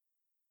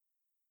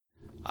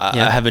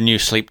I have a new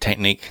sleep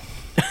technique.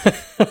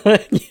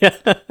 Yeah.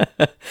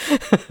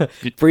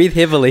 Breathe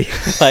heavily,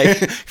 like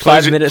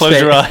 5 minutes close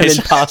your straight, and eyes.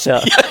 then pass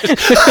out.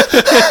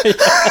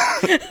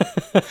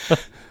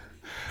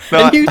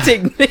 No, A new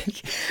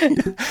technique.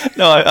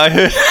 No, I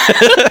heard.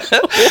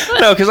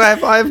 No, because I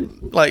have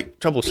like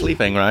trouble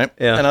sleeping, right?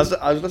 Yeah. And I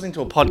was listening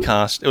to a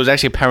podcast. It was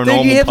actually a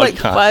paranormal Dude, you have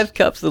podcast. like 5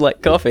 cups of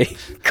like coffee.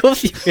 Of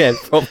course you have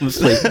problems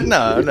sleeping.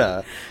 No.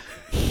 No,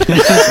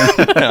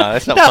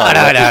 that's not.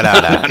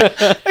 No.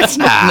 It's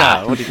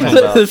not. No, what are you talking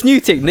about? This new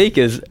technique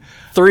is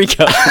 3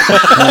 cups.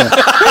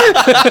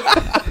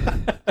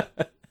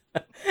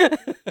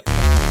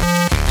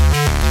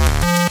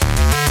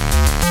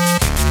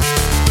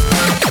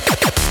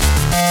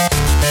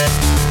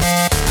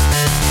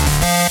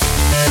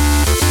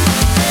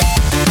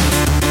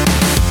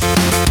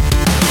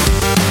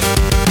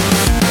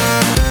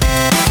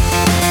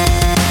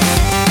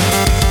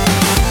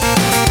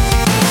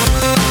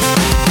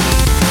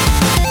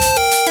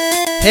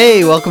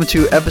 Hey, welcome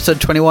to episode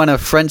 21 of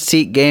Front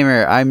Seat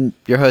Gamer. I'm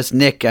your host,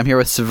 Nick. I'm here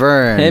with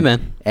Severn. Hey,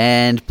 man.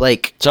 And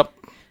Blake. What's up?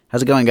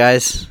 How's it going,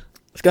 guys?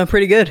 It's going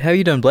pretty good. How are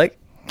you doing, Blake?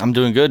 I'm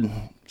doing good.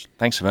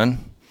 Thanks, Savin.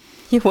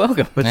 You're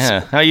welcome. Yeah.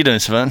 How are you doing,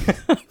 Savin?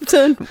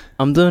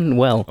 I'm doing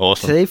well.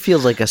 Awesome. Today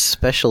feels like a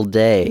special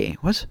day.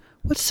 What's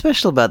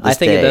special about this I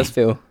think day? it does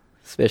feel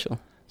special.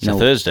 It's a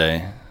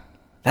Thursday.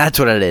 That's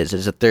what it is.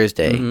 It's a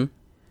Thursday.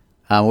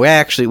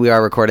 Mm-hmm. We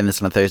are recording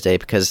this on a Thursday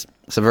because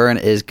Severn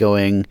is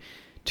going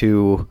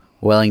to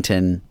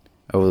Wellington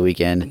over the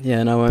weekend. Yeah,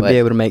 and I won't But- be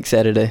able to make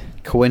Saturday.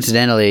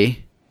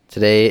 Coincidentally,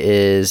 today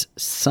is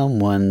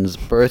someone's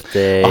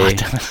birthday. Oh,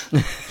 damn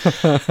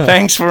it.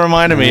 Thanks for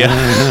reminding me.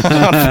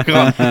 I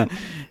forgot.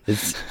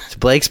 It's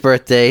Blake's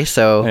birthday,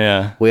 so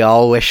Yeah. we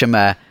all wish him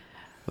a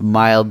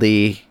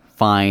mildly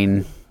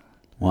fine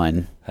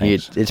one.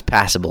 Thanks. It's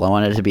passable. I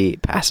want it to be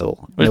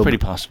passable. It's No- pretty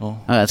possible.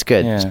 Oh, that's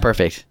good. Yeah. It's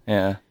perfect.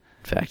 Yeah. In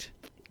fact,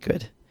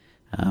 good.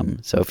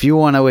 So if you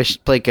want to wish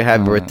Blake a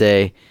happy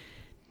birthday,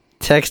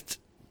 text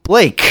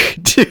Blake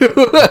to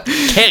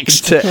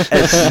Text.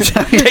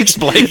 text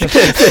Blake.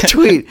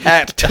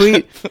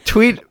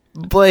 tweet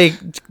Blake.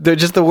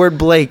 Just the word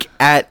Blake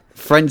at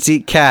Front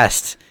Seat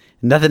Cast.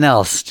 Nothing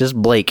else. Just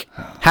Blake.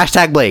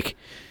 Hashtag Blake.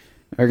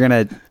 We're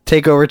gonna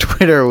take over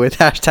Twitter with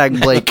hashtag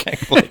Blake.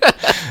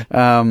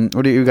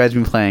 What have you guys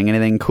been playing?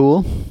 Anything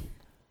cool?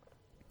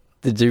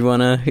 Did you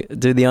want to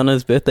do the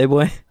honors, birthday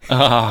boy?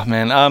 Oh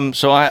man.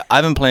 So I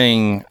haven't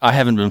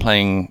been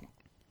playing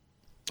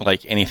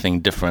like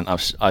anything different. I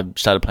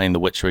started playing The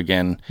Witcher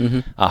again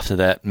after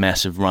that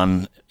massive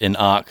run in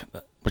Ark,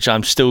 which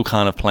I'm still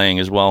kind of playing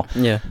as well.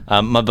 Yeah.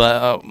 My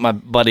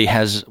buddy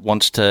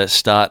wants to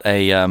start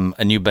a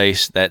new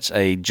base that's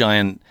a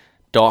giant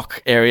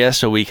dock area,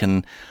 so we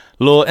can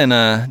lure in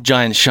a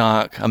giant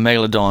shark, a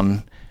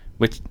megalodon,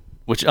 which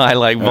I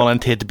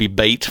volunteered to be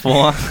bait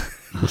for.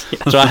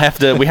 So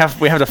we have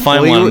to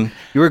find one.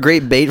 You were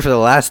great bait for the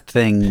last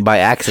thing by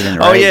accident,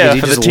 right? Oh, yeah, you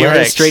for the just led it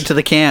T-Rex. straight to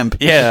the camp.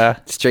 Yeah.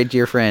 Straight to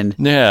your friend.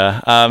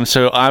 Yeah.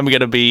 So I'm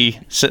gonna be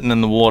sitting in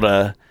the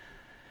water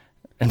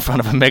in front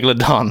of a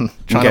megalodon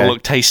trying to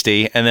look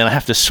tasty, and then I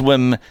have to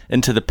swim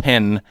into the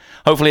pen.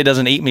 Hopefully it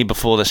doesn't eat me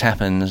before this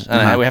happens.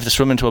 And we have to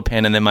swim into a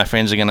pen, and then my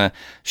friends are gonna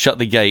shut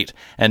the gate,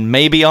 and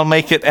maybe I'll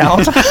make it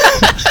out.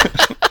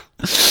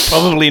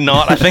 Probably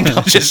not. I think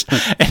I'll just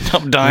end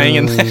up dying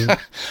in there.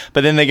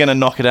 But then they're gonna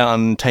knock it out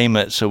and tame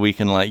it, so we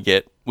can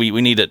get we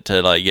need it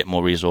to get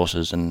more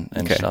resources and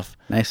stuff.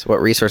 Nice.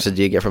 What resources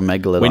do you get from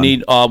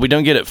Megalodon? We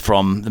don't get it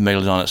from the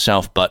megalodon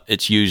itself, but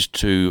it's used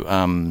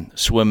to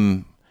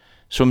swim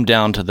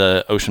down to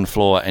the ocean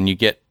floor, and you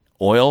get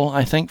oil,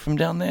 I think, from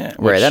down there.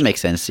 Right, that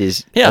makes sense.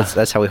 Yeah.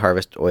 That's how we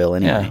harvest oil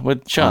anyway. Yeah,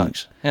 with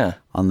sharks.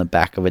 On the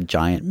back of a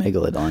giant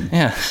megalodon.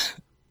 Yeah.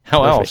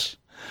 How Perfect. else?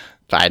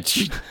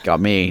 That got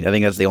me. I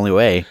think that's the only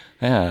way.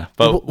 Yeah.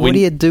 But What do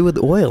you do with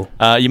oil?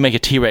 you make a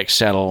T-Rex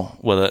saddle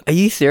with it. Are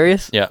you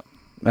serious? Yeah.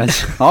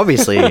 That's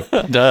obviously.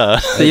 Duh.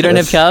 So you don't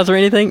have cars or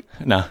anything?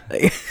 No.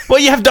 Well,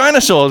 you have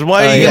dinosaurs.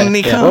 Why are you going to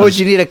need cars? What would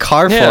you need a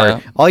car Yeah.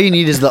 for? All you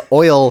need is the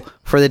oil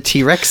for the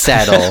T-Rex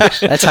saddle.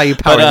 That's how you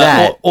power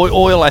that.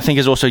 Oil, I think,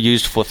 is also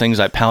used for things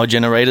like power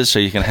generators, so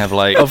you can have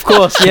Of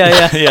course,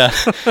 yeah. yeah.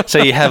 So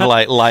you have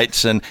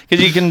lights, and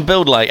because you can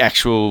build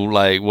actual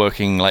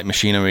working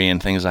machinery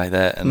and things like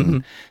that.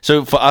 And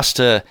so for us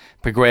to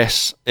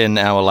progress in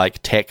our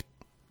tech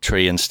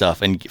tree and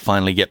stuff, and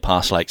finally get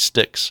past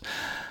sticks,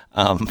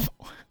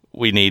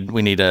 we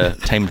need a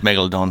tamed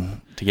megalodon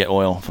to get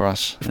oil for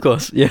us. Of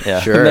course, yeah.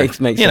 Yeah. Sure. Makes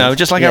sense.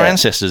 Just like our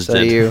ancestors So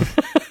did.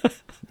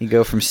 you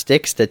go from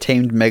sticks to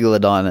tamed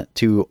megalodon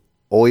to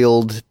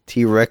oiled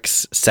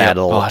T-Rex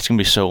saddle. Yep. Oh, it's gonna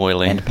be so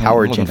oily. And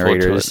power I'm looking forward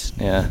to generators.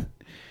 it.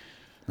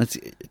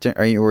 Yeah,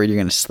 Are you worried you're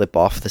going to slip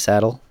off the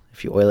saddle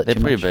if you oil it they're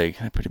too pretty much? big.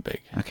 They're pretty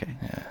big. Okay,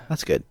 Yeah.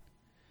 that's good.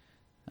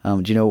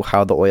 Do you know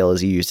how the oil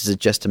is used? Is it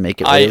just to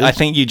make it? I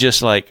think you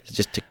just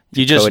just to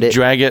you just coat it?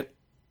 drag it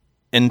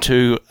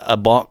into a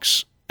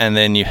box and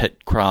then you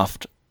hit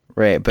craft.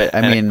 Right, but I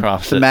and it mean,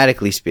 crafts it.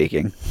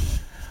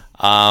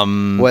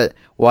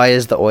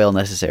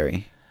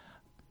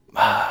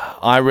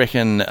 I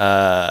reckon.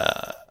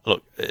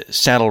 Look,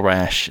 saddle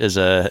rash is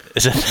a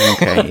thing.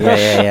 Okay,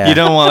 yeah. You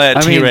don't want that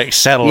I mean, T-Rex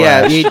saddle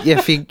Yeah, rash.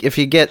 if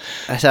you get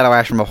a saddle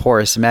rash from a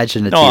horse,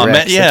 imagine a Oh,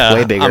 T-Rex. yeah. That's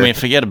way bigger. I mean,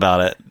 forget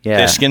about it. Yeah.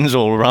 Their skin's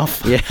all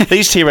rough. Yeah.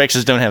 These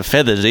T-Rexes don't have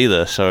feathers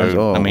either, so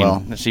Oh, I mean,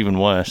 well. it's even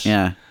worse.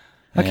 yeah.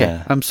 Okay,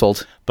 Yeah. I'm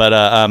sold. But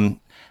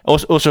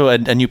also a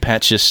new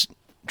patch just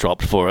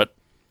dropped for it,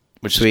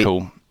 which Sweet. is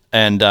cool.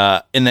 And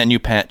in that new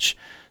patch,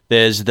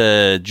 there's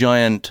the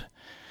giant.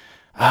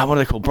 What are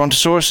they called?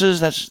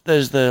 Brontosauruses.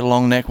 There's the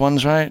long neck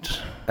ones, right?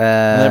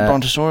 They're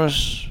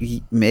Brontosaurus.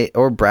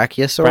 Or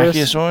Brachiosaurus.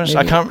 Brachiosaurus? maybe?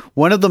 I can't.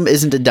 One of them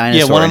isn't a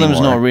dinosaur. Yeah, one of them's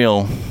anymore. not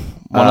real.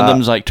 One of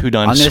them's like two I'm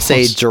dinosaurs.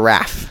 going to say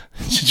giraffe.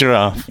 It's a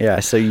giraffe. Yeah,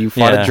 so you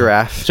fought a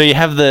giraffe. So you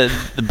have the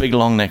big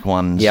long neck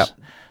ones. Yep.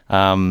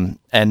 And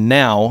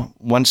now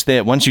once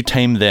you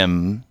tame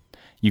them,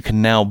 you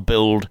can now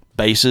build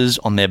bases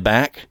on their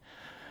back,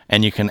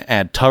 and you can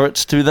add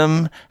turrets to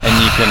them,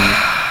 and you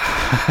can.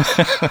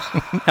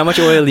 How much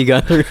oil you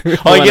got? Oh,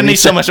 you're gonna need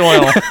so much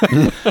oil.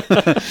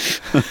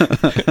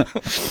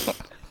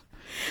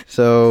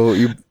 So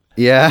go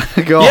Yeah,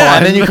 on.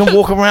 and then you can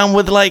walk around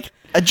with like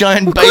a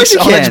giant Of course base you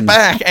on its can.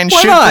 back and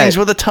Why shoot not? things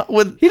with a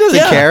with. He doesn't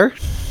Yeah. care.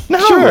 No,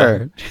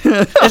 Sure.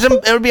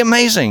 it would be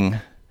amazing.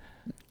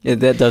 Yeah,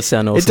 that does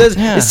sound awesome. It does.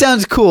 Yeah. It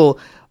sounds cool,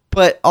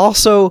 but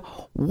also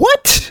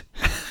what?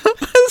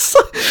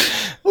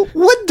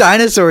 What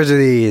dinosaurs are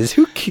these?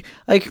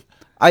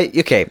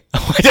 Okay.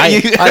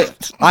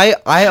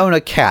 I own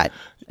a cat,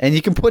 and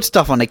you can put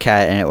stuff on a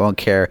cat, and it won't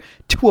care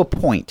to a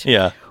point.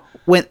 Yeah.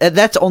 When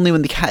that's only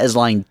when the cat is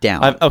lying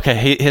down.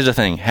 Okay, here's the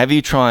thing. Have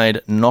you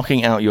tried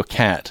knocking out your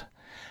cat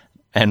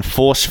and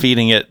force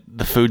feeding it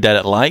the food that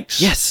it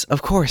likes? Yes,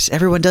 of course.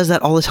 Everyone does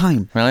that all the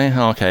time. Really?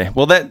 Okay.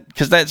 Well,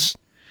 because that's.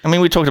 I mean,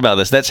 we talked about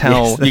this. That's how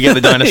Yes. you get the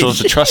dinosaurs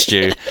to trust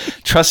you.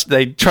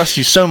 They trust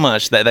you so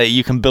much that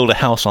you can build a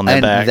house on their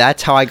And back.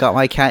 that's how I got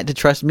my cat to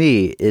trust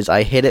me. Is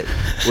I hit it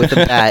with a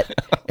bat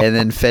and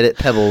then fed it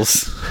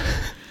pebbles.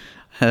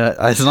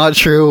 It's not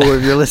true.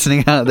 If you're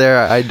listening out there,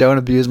 I don't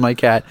abuse my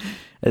cat.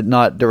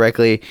 Not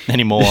directly.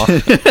 Anymore. not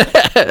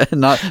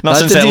since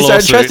since that you started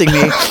lawsuit. trusting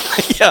me.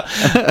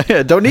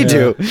 Yeah. Don't need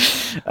to.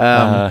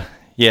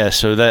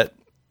 So that.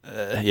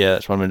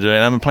 That's what I'm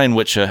doing. I'm playing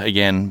Witcher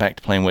again. Back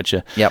to playing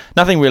Witcher. Yep.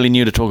 Nothing really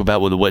new to talk about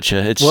with The Witcher.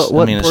 It's. What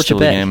I mean, it's brought you still a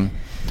back?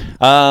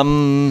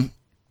 game.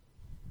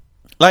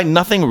 Like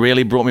nothing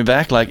really brought me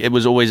back. Like it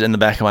was always in the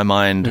back of my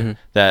mind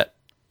that,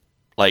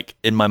 like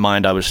in my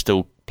mind, I was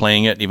still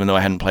playing it, even though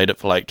I hadn't played it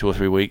for like 2 or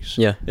 3 weeks.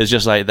 Yeah. It's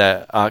just like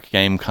that Ark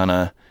game kind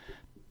of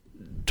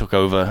took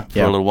over for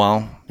Yeah. a little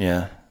while.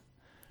 Yeah.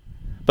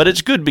 But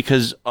it's good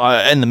because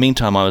in the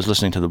meantime, I was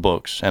listening to the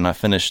books and I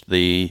finished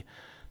the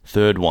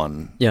third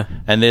one. Yeah.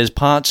 And there's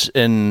parts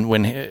in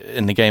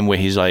the game where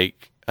he's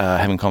like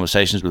having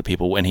conversations with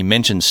people and he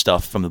mentions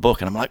stuff from the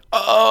book and I'm like,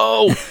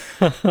 oh,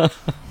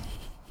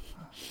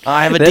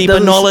 I have a That deeper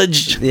doesn't-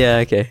 knowledge. Yeah,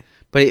 okay.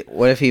 But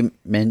what if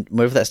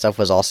that stuff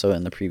was also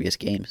in the previous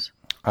games?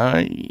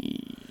 I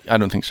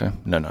don't think so.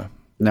 No. No.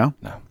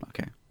 No.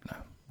 Okay.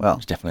 Well,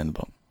 It's definitely in the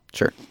book.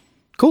 sure.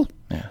 Cool.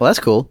 Yeah. Well, that's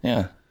cool.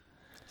 Yeah.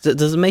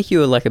 Does it make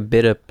you like a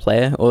better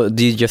player, or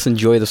do you just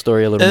enjoy the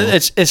story a little more?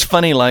 It's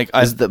funny. Like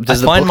Does the I book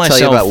find myself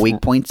tell you about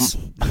weak points?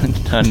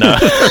 No.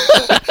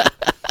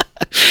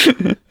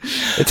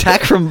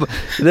 Attack from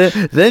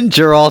then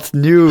Geralt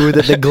knew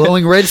that the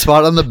glowing red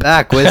spot on the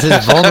back was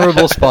his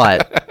vulnerable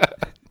spot.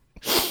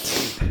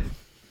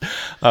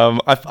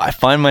 I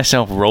find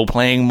myself role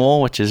playing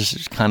more, which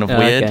is kind of Oh,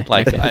 weird. okay.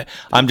 Like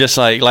I'm just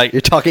like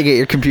You're talking at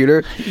your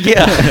computer.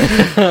 yeah.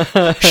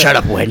 Shut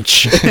up,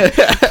 wench.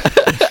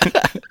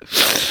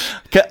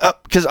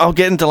 Because I'll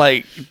get into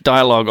like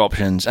dialogue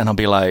options and I'll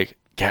be like,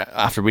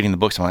 after reading the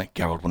books, I'm like,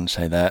 Geralt wouldn't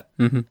say that,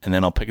 and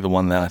then I'll pick the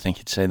one that I think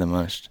he'd say the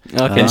most.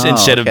 Okay.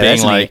 Instead of okay, being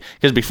that's like, neat.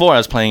 because before I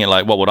was playing it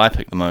like, what would I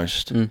pick the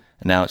most, and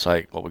now it's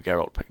like, what would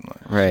Geralt pick the most?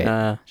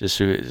 Right. Just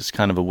it's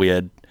kind of a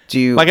weird. Do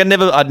you Like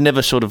I'd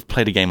never sort of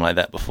played a game like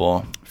that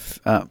before.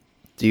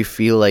 do you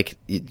feel like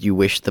you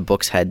wish the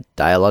books had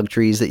dialogue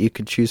trees that you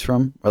could choose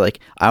from, or like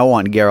I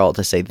want Geralt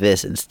to say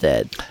this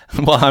instead?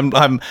 Well,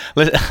 I'm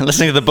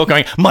listening to the book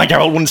going, my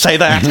Geralt wouldn't say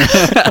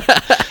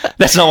that.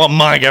 That's not what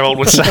my Geralt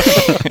would say.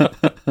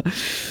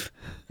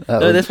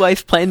 No, that's why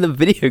he's playing the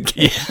video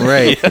game.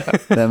 Right.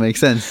 That makes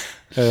sense.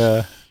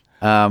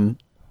 How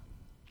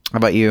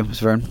about you,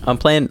 Mr. Vern? I'm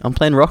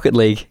playing Rocket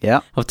League.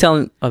 Yeah.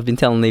 I've been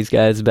telling these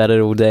guys about it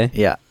all day.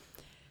 Yeah.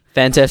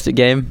 Fantastic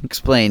game.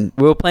 Explain.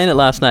 We were playing it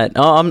last night.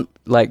 Oh, I'm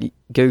like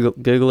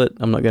Google it.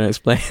 I'm not going to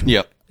explain.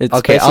 Yep. It's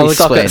Okay, basically I'll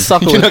explain.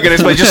 Soccer You're not going to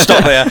explain. Just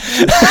stop there.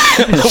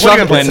 What are you going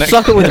to play next?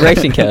 soccer with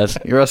racing cars.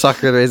 You're a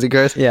soccer racing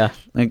cars? Yeah.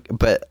 Like,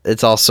 but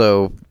it's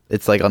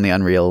like on the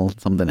Unreal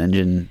something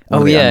engine. One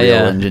Oh of the yeah, Unreal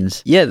yeah.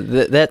 engines. Yeah,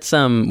 that's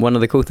one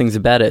of the cool things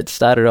about it. It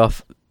started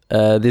off.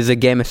 There's a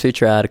Game of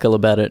Sutra article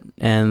about it,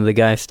 and the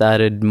guy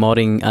started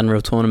modding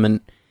Unreal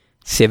Tournament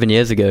 7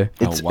 years ago.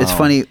 It's wow. it's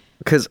funny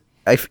because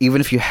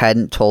even if you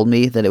hadn't told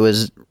me that it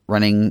was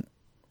running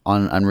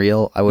on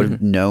Unreal, I would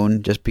have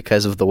known just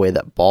because of the way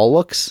that ball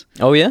looks.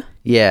 Oh yeah.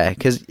 Yeah,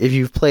 because if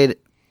you've played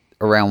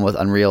around with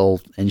Unreal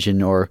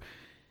Engine or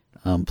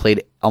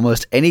played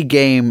almost any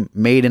game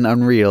made in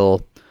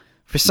Unreal,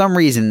 for some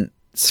reason,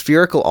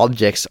 spherical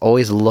objects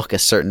always look a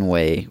certain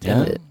way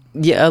with it.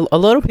 Yeah, a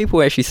lot of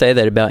people actually say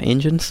that about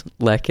engines.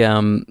 Like,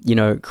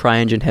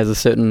 CryEngine has a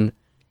certain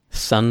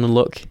sun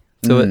look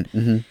to it.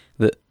 Mm-hmm.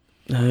 That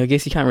I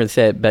guess you can't really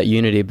say it about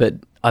Unity, but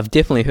I've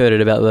definitely heard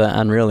it about the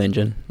Unreal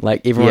Engine.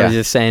 Like, everyone is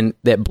just saying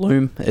that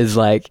bloom is,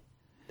 like,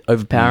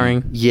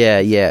 overpowering.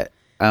 Yeah.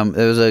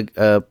 There was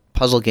a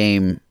puzzle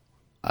game,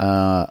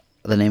 the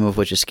name of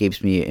which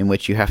escapes me, in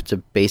which you have to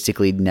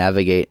basically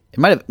navigate. It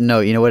might have...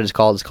 No, you know what it's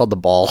called? It's called The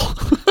Ball.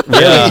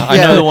 Yeah, I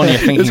know the one you're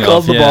thinking of. It's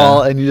called The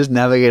Ball, and you just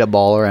navigate a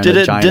ball around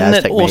a giant Didn't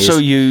Aztec it also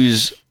maze.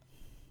 use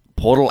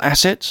Portal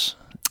assets?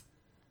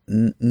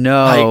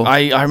 No.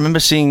 I remember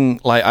seeing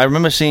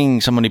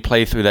somebody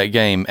play through that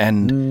game,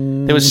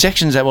 and there was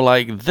sections that were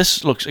like,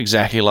 this looks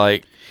exactly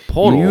like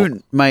Portal.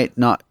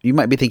 You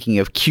might be thinking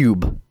of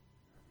Cube,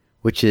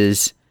 which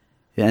is,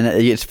 and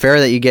it's fair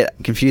that you get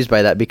confused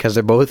by that because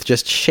they're both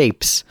just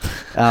shapes.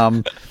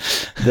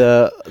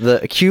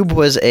 The Cube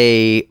was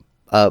a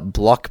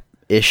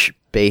block-ish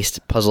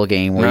based puzzle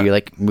game where you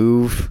like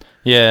move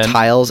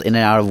tiles in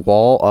and out of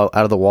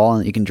the wall,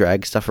 and you can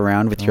drag stuff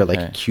around with your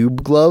like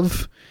cube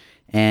glove,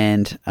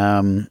 and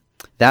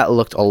that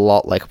looked a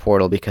lot like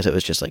Portal because it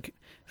was just like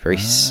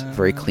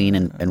very clean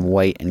and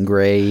white and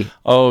gray.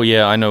 Oh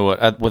yeah, I know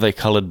what were they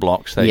colored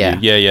blocks? I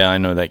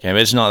know that game.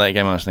 It's not that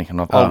game I was thinking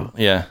of. Oh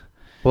yeah.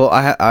 Well,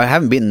 I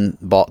haven't beaten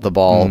the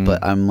ball,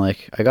 but I'm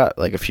like I got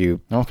like a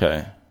few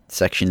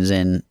sections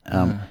in.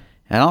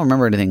 I don't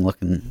remember anything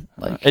looking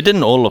like... It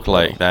didn't all look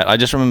like that. I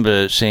just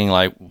remember seeing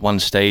like one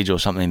stage or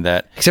something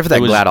that... Except for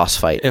that GLaDOS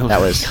fight. That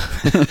was...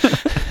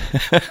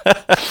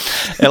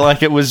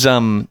 it was...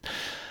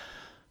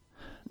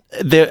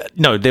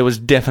 There was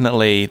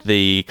definitely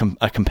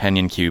a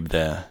companion cube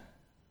there.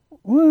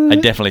 What? I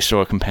definitely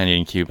saw a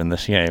companion cube in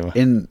this game.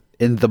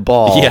 In the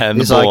ball? Yeah, in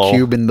the There's ball. a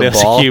cube in the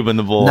There's ball? a cube in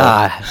the ball.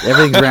 Nah,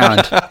 everything's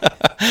round.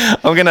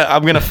 I'm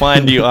gonna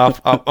find you.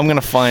 I'm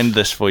gonna find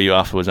this for you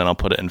afterwards, and I'll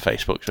put it in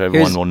Facebook so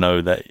everyone will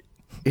know that.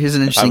 Here's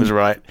an I was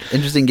right.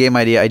 Interesting game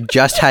idea I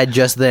just had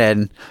just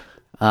then.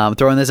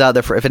 Throwing this out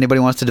there for if anybody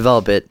wants to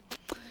develop it.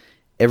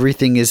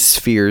 Everything is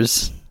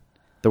spheres.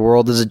 The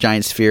world is a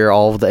giant sphere.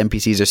 All of the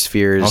NPCs are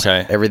spheres.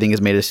 Okay. Everything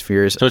is made of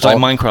spheres. So it's like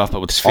Minecraft, but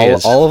with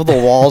spheres. All of the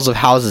walls of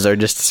houses are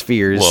just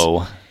spheres.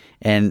 Whoa.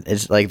 And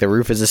it's like the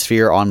roof is a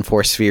sphere on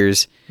 4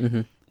 spheres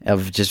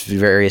of just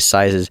various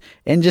sizes,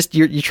 and just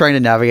you're trying to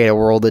navigate a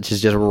world that's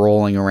just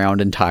rolling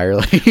around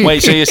entirely.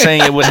 Wait, so you're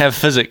saying it would have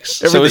physics?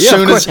 So as Everything-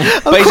 soon yeah, as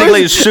of course.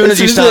 basically as soon as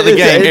you start the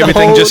game,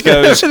 everything just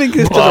goes everything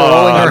just rolling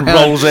rolling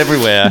around. rolls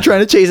everywhere. You're trying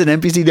to chase an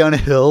NPC down a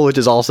hill, which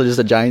is also just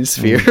a giant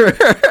sphere.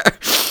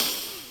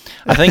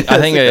 I think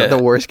like the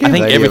worst game I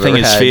think idea I've everything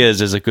ever is had.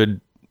 spheres is a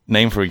good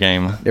name for a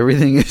game.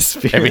 Everything is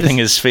spheres. Everything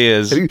is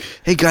spheres.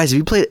 Hey guys, have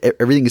you played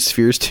Everything is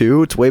Spheres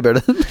 2? It's way better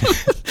than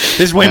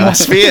There's way more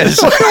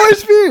spheres. way more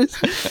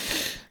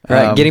spheres.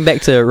 Right, getting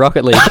back to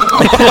Rocket League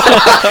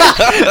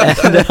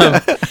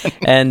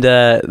and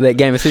that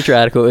Game of Sutra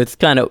article, it's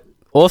kind of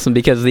awesome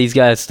because these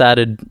guys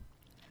started,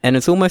 and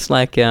it's almost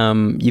like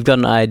you've got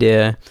an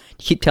idea, you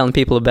keep telling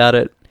people about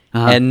it,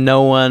 and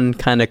no one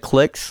kind of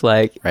clicks.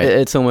 Like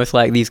it's almost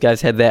like these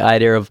guys had that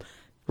idea of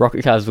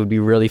rocket cars would be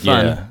really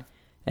fun. Yeah.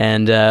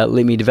 And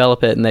let me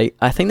develop it. And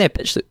I think they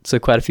pitched it to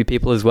quite a few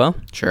people as well.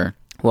 Sure.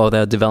 While they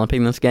were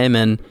developing this game,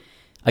 and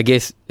I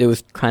guess it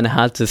was kind of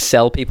hard to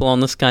sell people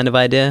on this kind of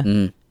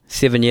idea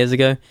 7 years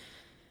ago.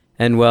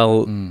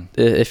 And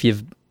if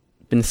you've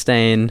been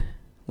staying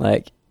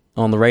like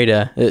on the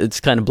radar,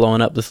 it's kind of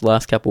blowing up these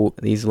last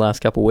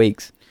couple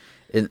weeks.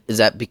 Is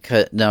that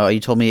because you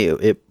told me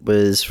it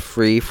was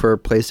free for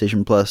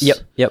PlayStation Plus?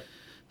 Yep.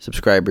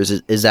 Subscribers.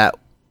 Is that?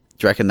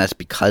 Do you reckon that's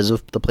because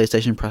of the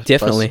PlayStation Plus?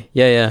 Definitely.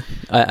 Yeah.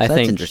 I that's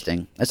think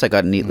interesting. That's like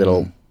a neat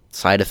little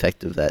side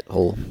effect of that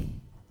whole.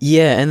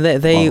 Yeah, and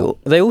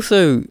they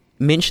also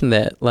mentioned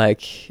that,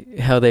 like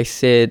how they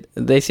said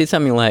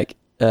something like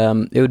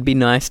it would be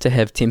nice to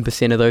have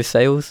 10% of those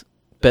sales,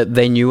 but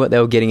they knew what they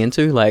were getting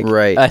into. Like,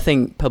 I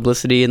think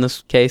publicity in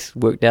this case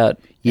worked out.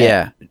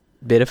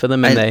 Better for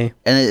them, and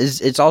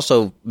it's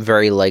also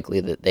very likely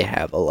that they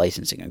have a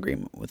licensing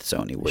agreement with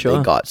Sony where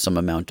they got some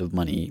amount of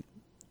money.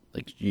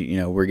 Like,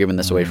 we're giving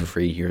this away for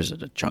free. Here's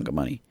a chunk of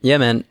money. Yeah,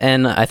 man.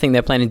 And I think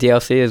they're planning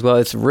DLC as well.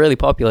 It's really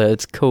popular.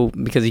 It's cool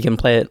because you can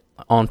play it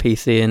on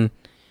PC and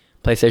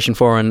PlayStation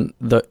 4, and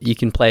you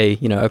can play,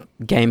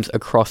 games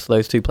across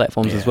those two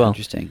platforms as well.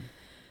 Interesting.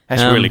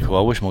 That's really cool.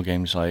 I wish more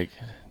games did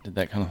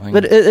that kind of thing.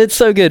 But it's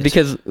so good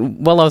because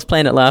while I was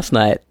playing it last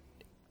night,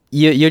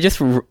 you're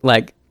just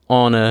like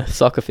on a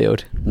soccer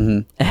field,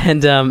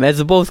 and as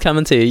the ball's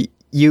coming to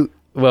you.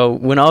 Well,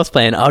 when I was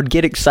playing, I would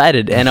get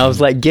excited and I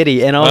was like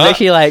giddy, and I was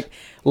actually like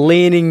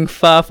leaning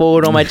far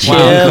forward on my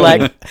chair,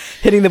 like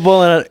hitting the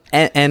ball,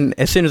 and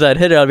as soon as I'd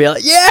hit it, I'd be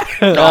like, yeah!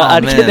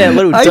 I'd man. get that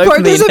little I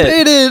dopamine hit.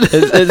 participated.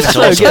 It's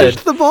so I good.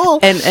 touched the ball.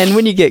 And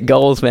when you get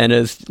goals, man,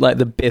 it's like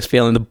the best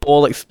feeling. The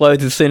ball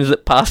explodes as soon as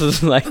it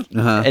passes, like,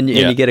 and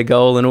you get a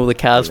goal, and all the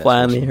cars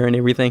fly in the air and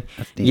everything.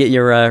 You get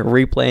your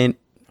replay. And,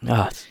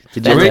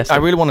 I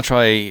really want to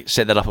try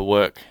set that up at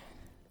work.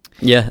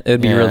 Yeah, it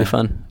would be really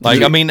fun.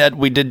 Like, I mean,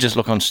 we did just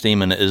look on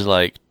Steam, and it is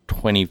like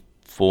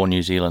 24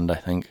 New Zealand, I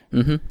think.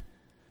 Mm-hmm.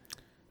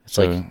 It's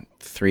like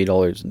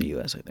 $3 in the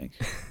US, I think.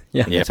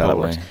 Yeah, That's how that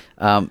works.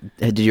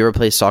 Did you ever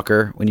play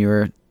soccer when you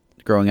were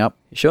growing up?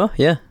 Sure,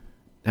 yeah.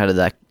 How did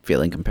that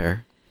feeling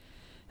compare?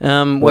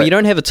 Well, you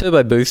don't have a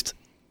turbo boost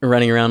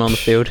running around on the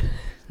field,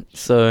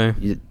 so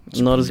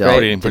not as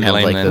great. Pretty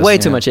lame, man. Way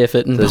too much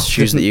effort. And those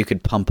shoes that you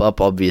could pump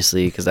up,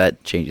 obviously, because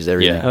that changes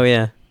everything. Yeah. Oh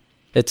yeah,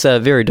 it's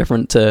very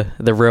different to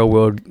the real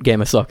world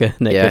game of soccer.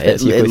 Nick, Yeah, if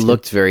that's your it question.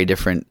 looked very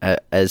different.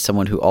 As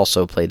someone who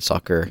also played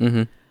soccer,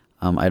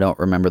 Mm-hmm. I don't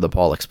remember the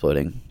ball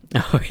exploding.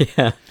 Oh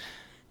yeah.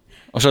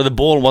 So the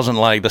ball wasn't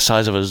like the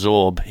size of a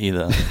Zorb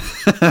either.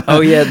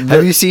 Oh yeah.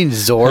 Have you seen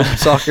Zorb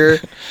soccer?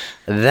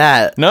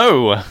 That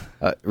No.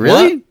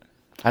 really? What?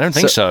 I don't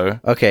think so.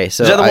 Okay,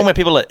 so Is that the one where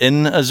people are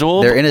in a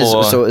Zorb? they're in a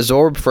or- so a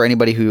Zorb, for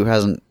anybody who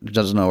doesn't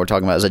know what we're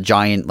talking about, is a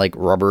giant like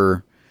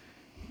rubber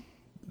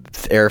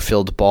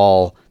air-filled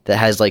ball that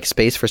has like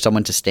space for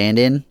someone to stand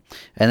in,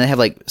 and they have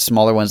like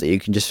smaller ones that you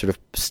can just sort of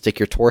stick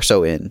your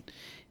torso in.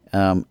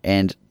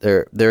 And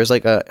there's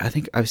like I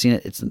think I've seen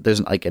it.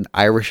 There's like an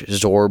Irish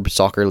Zorb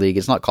soccer league.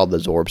 It's not called the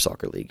Zorb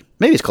Soccer League.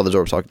 Maybe it's called the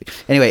Zorb Soccer League.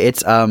 Anyway,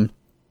 it's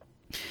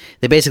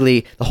they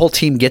basically, the whole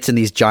team gets in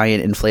these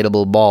giant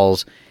inflatable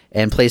balls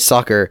and plays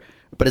soccer,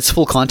 but it's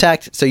full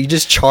contact. So you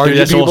just charge Dude,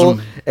 that's people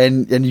awesome.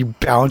 and you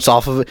bounce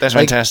off of it. That's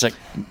Like, fantastic.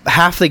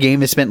 half the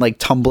game is spent like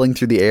tumbling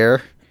through the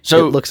air.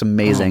 So it looks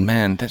amazing. Oh,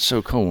 man, that's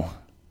so cool.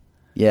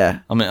 Yeah,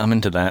 I'm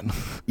into that.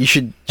 you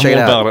should I'm check it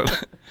all out.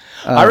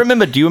 about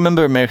it. Do you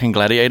remember American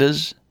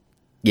Gladiators?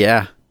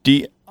 Yeah.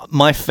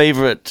 My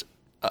favorite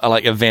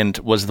event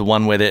was the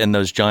one where they're in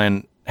those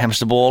giant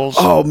hamster balls.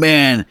 Oh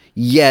man,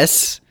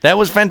 yes. That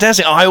was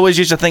fantastic. I always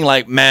used to think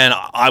like, man,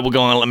 I will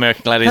go on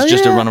American Gladiators Hell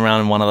just to yeah. run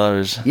around in one of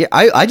those. Yeah,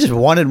 I just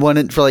wanted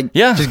one for like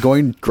just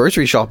going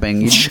grocery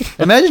shopping.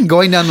 Imagine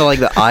going down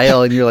the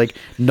aisle and you're like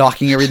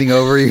knocking everything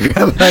over. You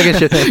grab a bag of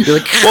shit. You're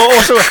like, Well,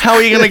 also, how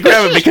are you going to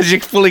grab it because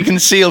you're fully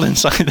concealed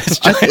inside this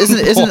giant isn't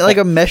it ball? like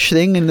a mesh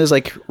thing and there's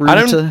like room I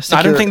to stick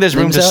don't your think there's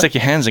room things to out? stick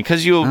your hands in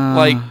because you're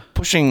like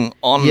pushing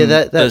on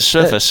that the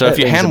surface. So that if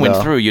your rings hand a went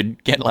bell. through,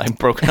 you'd get like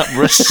broken up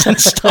wrists and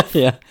stuff.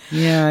 Yeah.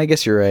 Yeah, I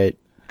guess you're right.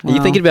 Are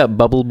you thinking about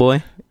Bubble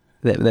Boy?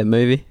 That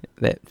movie?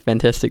 That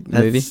fantastic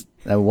movie?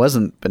 I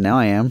wasn't, but now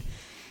I am.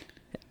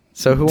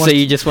 So who wants So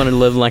you just want to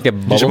live like a You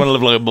just want bubble? to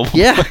live like a bubble.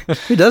 Yeah,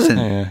 who doesn't?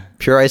 Yeah.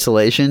 Pure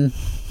isolation?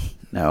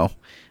 No.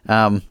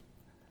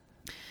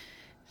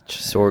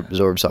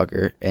 Zorb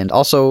Soccer and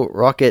also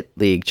Rocket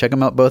League. Check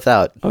them out both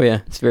out. Oh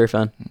yeah, it's very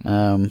fun.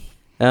 And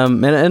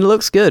And it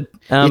looks good.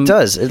 it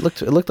does. It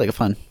looked like a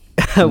fun.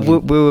 we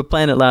were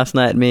playing it last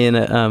night, me and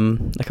a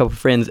couple of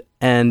friends,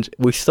 and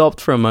we stopped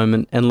for a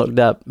moment and looked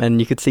up, and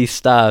you could see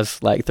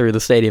stars like through the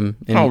stadium.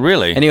 And, Oh,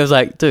 really? And he was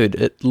like, "Dude,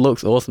 it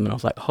looks awesome." And I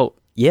was like, "Oh,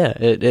 yeah,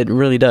 it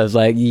really does."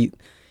 Like you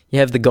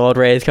have the God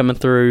rays coming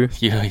through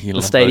You the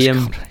love stadium.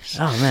 those God rays.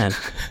 Oh man,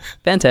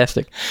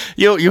 fantastic!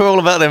 You're all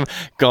about them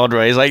God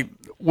rays. Like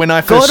when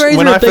I God first rays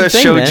are a big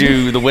thing, showed man.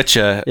 you The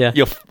Witcher, Yeah.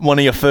 one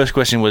of your first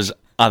questions was,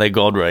 "Are they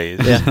God rays?"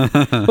 Yeah.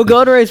 Well,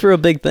 God rays were a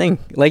big thing.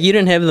 Like you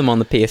didn't have them on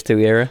the PS2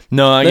 era.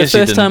 No, I The guess you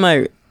first didn't. time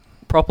I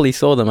properly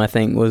saw them, I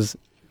think, was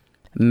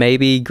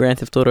maybe Grand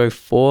Theft Auto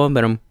 4,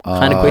 but I'm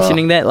kind of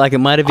questioning that. Like, it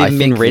might have I even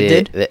been think Red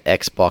Dead. the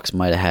Xbox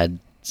might have had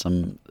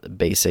some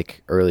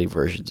basic early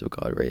versions of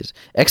God Rays.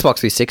 Xbox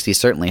 360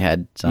 certainly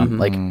had some,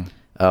 like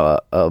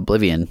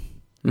Oblivion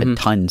had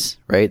tons,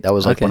 right? That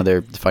was like Okay. one of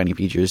their defining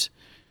features.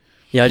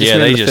 Yeah, I just Yeah,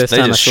 remember they the first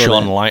just time I saw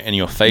shone that. light in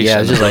your face. Yeah,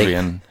 in it's just like-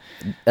 Oblivion.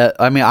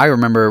 I mean, I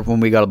remember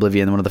when we got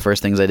Oblivion, one of the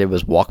first things I did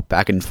was walk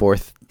back and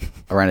forth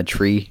around a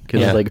tree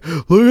because Yeah. like,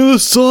 look at the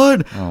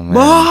sun, Oh, man.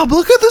 Mom,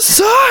 look at the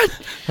sun.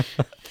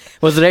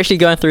 Was it actually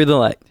going through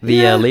the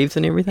Yeah. leaves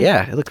and everything?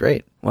 Yeah, it looked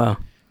great. Wow.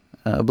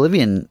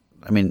 Oblivion,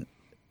 I mean,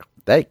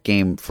 that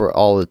game for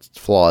all its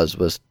flaws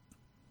was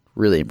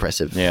really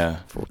impressive. Yeah.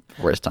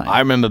 for its time. I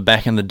remember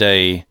back in the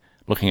day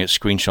looking at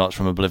screenshots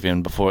from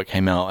Oblivion before it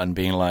came out and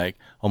being like,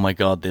 "Oh my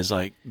god, there's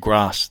like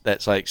grass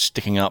that's like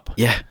sticking up.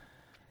 yeah.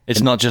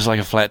 It's not just like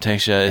a flat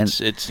texture.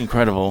 It's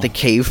incredible." The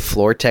cave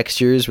floor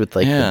textures with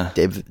like Yeah.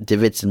 the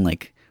divots and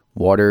like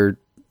water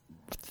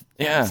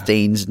yeah.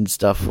 stains and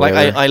stuff. Like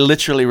wherever. I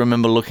literally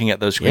remember looking at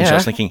those screenshots Yeah.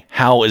 thinking,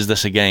 "How is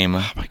this a game?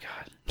 Oh my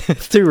god.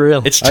 It's too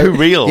real. It's too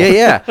real."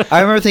 Yeah.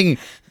 I remember thinking,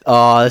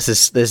 oh, this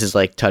is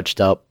like touched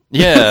up.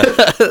 Yeah.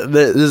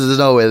 There's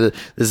no way that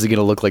this is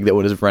gonna look like that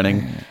when it's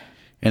running.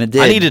 And it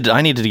did.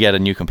 I needed to get a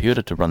new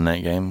computer to run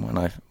that game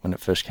when it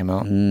first came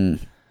out.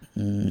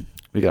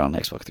 We got on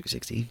Xbox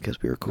 360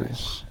 because we were cool.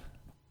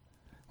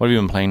 What have you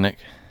been playing, Nick?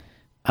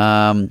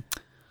 I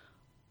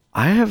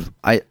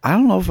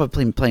don't know if I've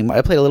playing.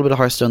 I played a little bit of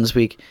Hearthstone this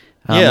week.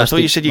 I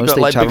thought you said you got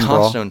like big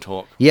Hearthstone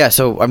talk. Yeah,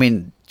 so I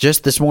mean,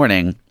 just this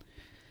morning,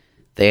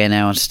 they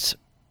announced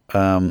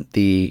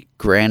the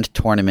Grand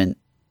Tournament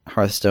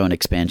Hearthstone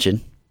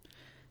expansion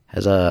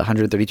has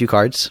 132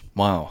 cards.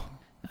 Wow,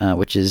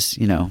 which is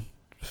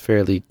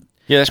fairly.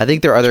 Yeah, I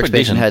think their other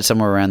expansion decent. had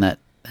somewhere around that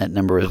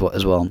number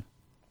as well.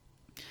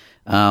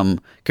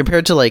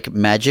 Compared to like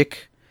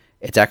Magic,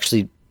 it's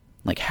actually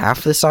like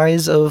half the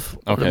size of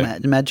what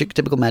a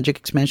typical Magic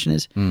expansion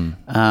is.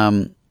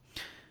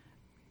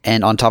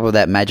 And on top of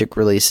that, Magic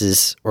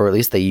releases, or at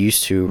least they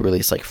used to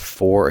release, like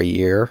 4 a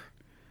year.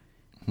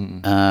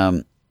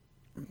 I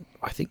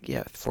think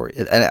 4.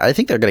 And I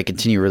think they're going to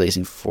continue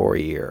releasing 4 a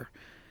year.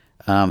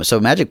 So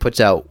Magic puts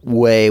out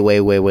way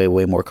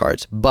more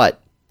cards,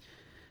 but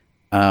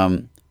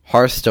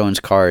Hearthstone's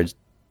cards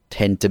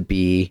tend to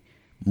be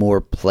more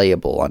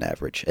playable on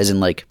average. As in,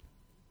 like,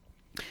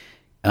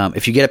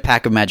 if you get a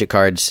pack of Magic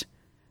cards,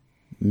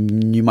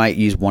 you might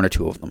use 1 or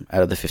 2 of them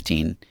out of the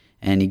 15,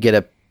 and you get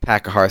a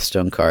pack of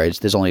Hearthstone cards,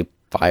 there's only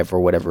 5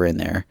 or whatever in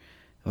there.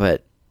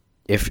 But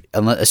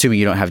assuming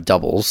you don't have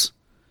doubles,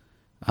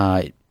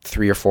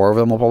 3 or 4 of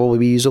them will probably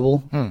be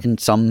usable in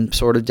some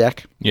sort of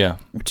deck. Yeah,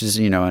 which is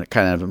a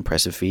kind of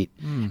impressive feat.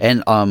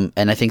 And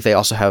I think they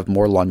also have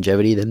more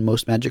longevity than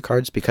most Magic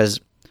cards because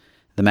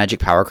the Magic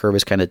power curve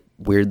is kind of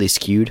weirdly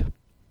skewed.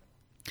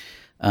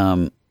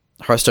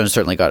 Hearthstone's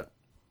certainly got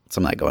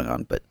some of that going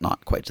on, but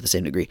not quite to the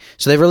same degree.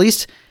 So they've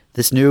released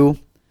this new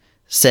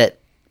set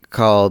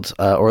called,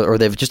 or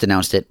they've just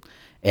announced it,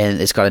 and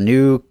it's got a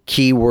new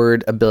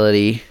keyword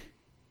ability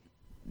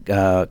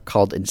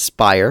called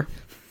Inspire.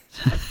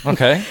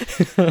 Okay.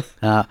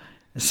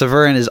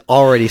 Severin is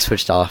already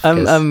switched off.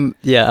 I'm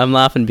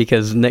laughing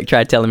because Nick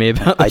tried telling me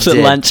about this at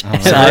did. lunch.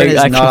 And Severin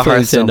is not a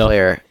Hearthstone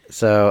player,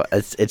 so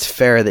it's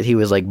fair that he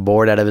was like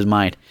bored out of his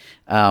mind.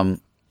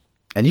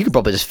 And you can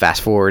probably just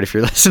fast forward if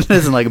you're listening to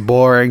this and like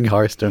boring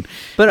Hearthstone.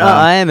 But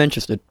I am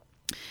interested.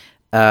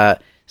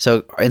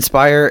 So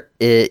Inspire,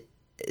 it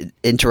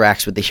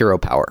interacts with the hero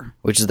power,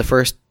 which is the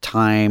first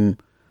time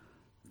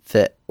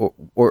that,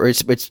 or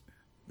it's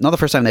not the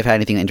first time they've had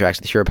anything that interacts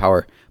with the hero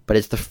power, but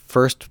it's the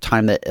first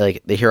time that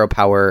like the hero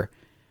power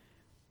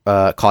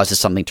causes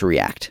something to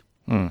react.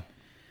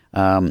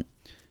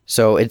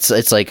 So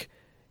it's like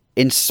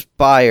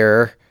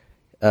Inspire,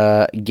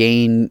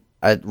 gain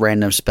a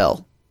random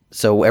spell.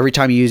 So every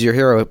time you use your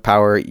hero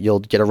power, you'll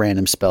get a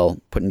random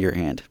spell put into your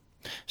hand.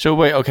 So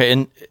wait, okay,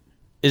 and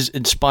is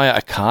Inspire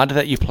a card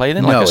that you play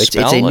then? No, like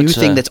it's a new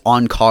thing that's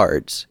on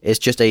cards. It's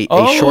just a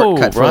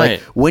shortcut for like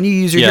when you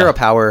use your hero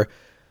power,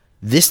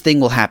 this thing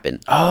will happen.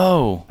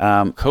 Oh,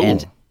 cool.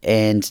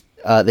 And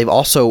they've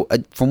also,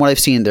 from what I've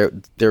seen,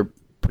 they're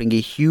putting a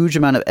huge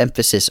amount of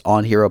emphasis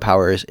on hero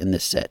powers in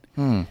this set.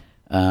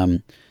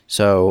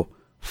 So,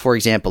 for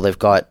example, they've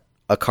got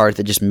a card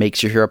that just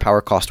makes your hero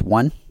power cost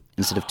 1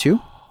 instead of 2.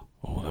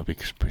 Oh, that'd be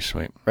pretty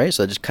sweet. Right?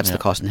 So it just cuts the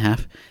cost in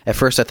half. At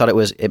first, I thought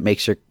it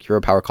makes your hero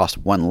power cost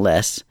 1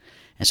 less.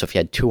 And so if you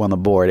had 2 on the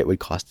board, it would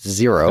cost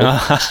 0. And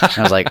I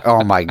was like,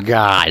 oh my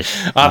God.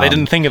 They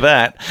didn't think of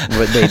that.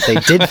 But they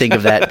did think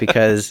of that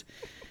because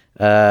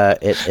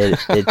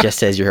it just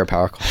says your hero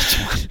power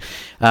costs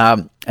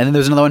 1. And then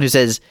there's another one who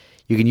says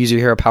you can use your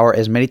hero power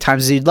as many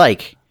times as you'd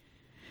like.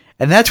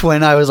 And that's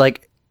when I was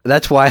like,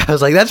 that's why I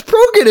was like, that's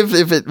broken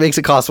if it makes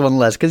it cost 1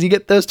 less, because you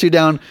get those 2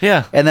 down,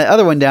 and that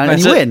other one down, and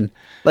you win.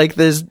 Like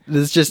there's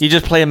just you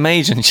just play a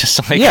mage and it's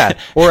just like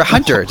or a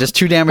hunter, just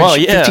 2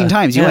 damage 15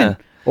 times, you win.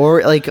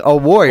 Or like a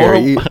warrior,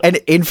 an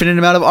infinite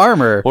amount of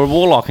armor, or a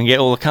warlock and get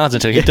all the cards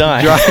until you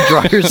die.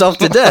 draw yourself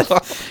to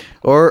death,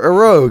 or a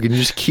rogue and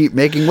just keep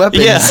making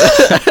weapons. Yeah.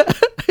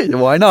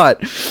 Why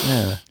not?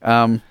 Yeah.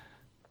 But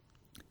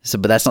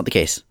that's not the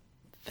case,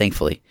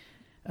 thankfully.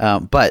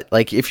 But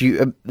like if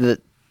you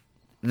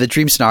the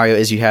dream scenario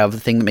is you have the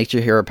thing that makes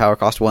your hero power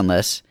cost 1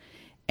 less,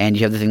 and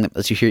you have the thing that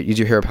lets you use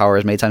your hero power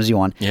as many times as you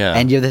want,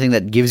 and you have the thing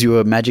that gives you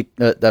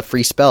a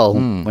free spell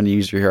when you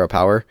use your hero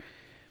power.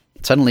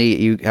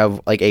 Suddenly you have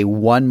like a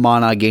 1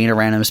 mana gain a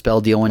random spell,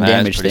 deal 1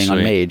 damage thing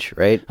on mage,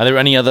 right? Are there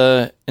any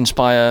other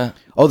Inspire?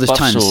 Oh, there's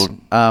tons.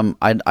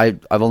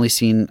 I've only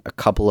seen a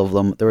couple of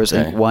them. There was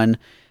one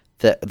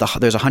that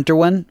there's a hunter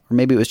one, or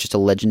maybe it was just a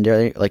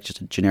legendary, like just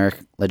a generic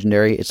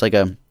legendary. It's like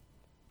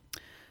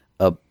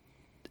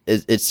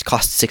it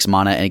costs 6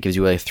 mana and it gives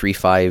you a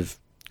 3/5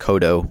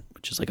 Kodo,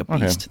 which is like a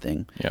beast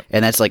thing. Yep.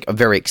 And that's like a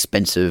very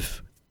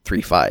expensive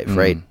 3/5,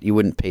 right? You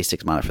wouldn't pay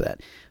 6 mana for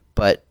that.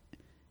 But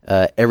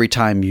every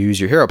time you use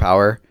your hero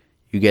power,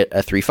 you get a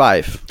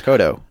 3/5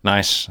 Kodo.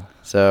 Nice.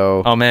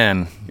 So, oh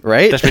man,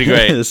 right? That's pretty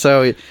great.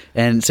 So you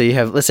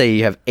have, let's say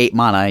you have 8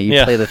 mana,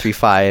 you play the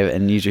 3/5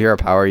 and use your hero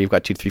power, you've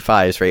got 2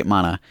 3/5s for 8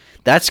 mana.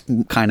 That's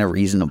kind of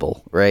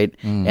reasonable, right?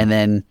 And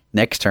then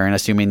next turn,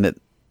 assuming that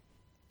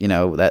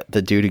that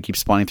the dude who keeps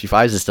spawning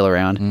 3/5s is still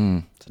around,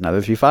 it's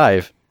another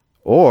 3/5.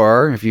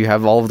 Or if you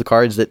have all of the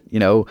cards that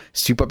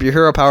soup up your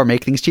hero power,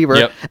 make things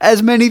cheaper,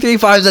 as many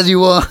 3/5s as you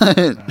want.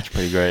 That's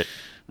pretty great.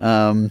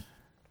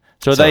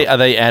 So are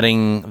they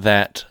adding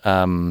that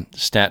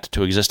stat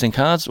to existing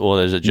cards,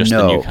 or is it just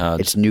the new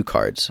cards? It's new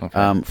cards.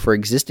 Okay. For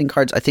existing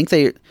cards, I think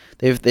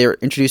they're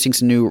introducing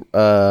some new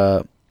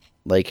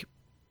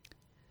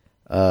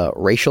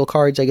racial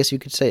cards, I guess you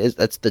could say.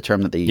 That's the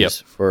term that they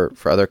use for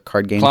other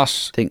card games.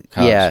 Class cards,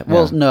 yeah.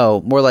 Well,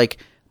 no, more like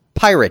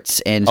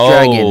pirates and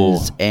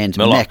dragons and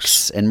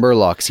mechs and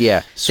murlocs.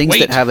 Yeah, things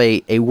that have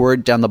a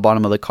word down the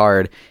bottom of the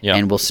card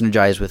and will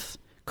synergize with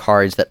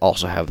cards that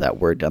also have that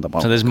word down the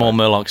bottom. So there's more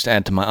Murlocs to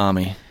add to my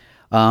army.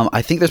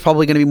 I think there's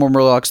probably going to be more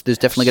Murlocs. There's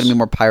definitely going to be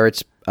more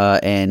pirates,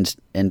 and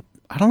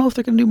I don't know if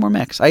they're going to do more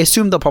mechs. I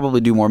assume they'll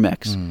probably do more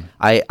mechs.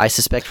 I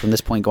suspect from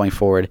this point going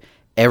forward,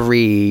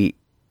 every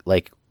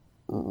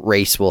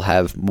race will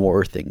have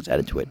more things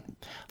added to it.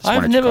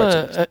 I've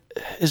never.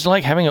 It's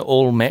like having an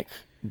all mech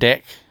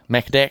deck.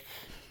 Mech deck.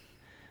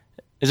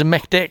 Is a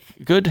mech deck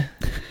good?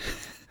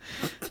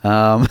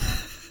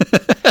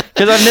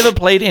 Because I've never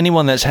played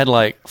anyone that's had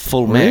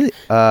full mech.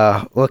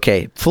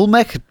 Okay, full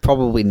mech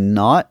probably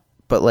not,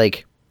 but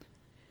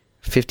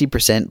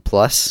 50%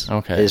 plus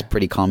is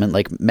pretty common.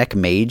 Mech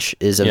mage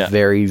is a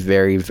very,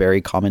 very,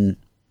 very common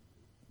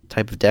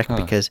type of deck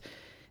because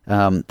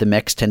the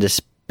mechs tend to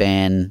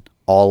span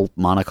all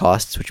mana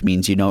costs, which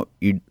means you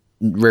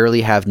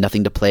rarely have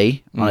nothing to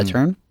play on a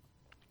turn,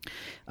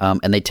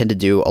 and they tend to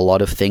do a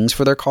lot of things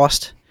for their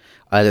cost.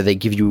 Either they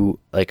give you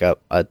a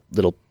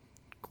little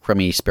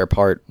crummy spare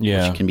part,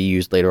 which can be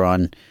used later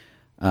on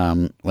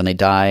when they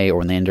die or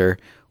when they enter,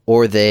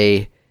 or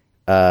they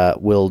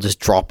will just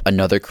drop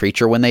another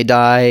creature when they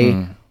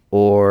die,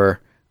 or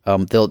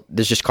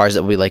there's just cards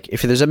that will be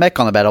if there's a mech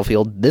on the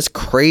battlefield, this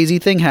crazy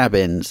thing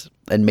happens.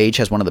 And Mage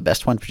has one of the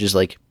best ones, which is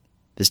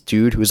this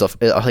dude who's a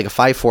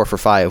 5/4 for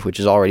 5, which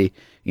is already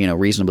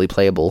reasonably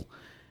playable.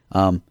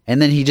 And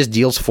then he just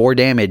deals 4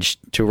 damage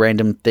to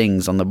random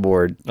things on the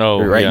board.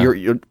 Oh, right. yeah.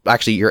 Your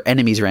actually your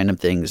enemy's random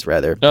things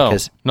rather.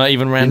 Because not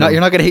even random. You're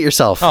not going to hit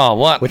yourself. Oh,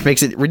 what? Which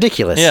makes it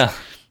ridiculous. Yeah.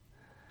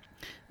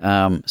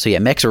 So yeah,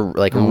 mechs are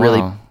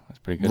really That's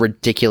pretty good.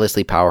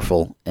 ridiculously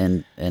powerful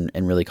and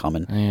really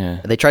common.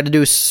 Yeah. They tried to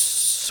do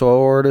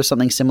sort of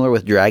something similar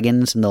with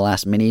dragons in the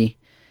last mini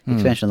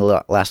expansion,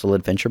 the last little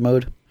adventure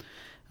mode,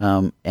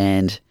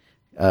 and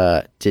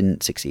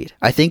didn't succeed.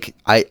 I think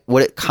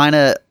what it kind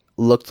of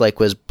looked like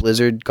was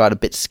Blizzard got a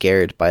bit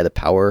scared by the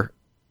power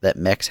that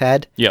mechs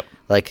had. Yep.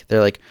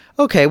 They're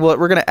okay, well,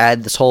 we're going to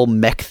add this whole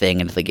mech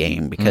thing into the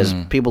game because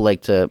people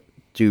like to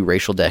do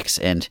racial decks,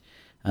 and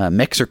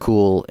mechs are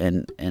cool,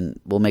 and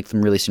we'll make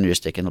them really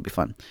synergistic, and it'll be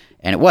fun.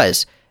 And it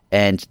was.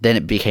 And then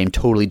it became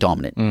totally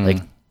dominant.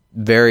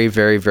 Very,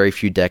 very, very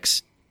few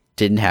decks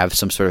didn't have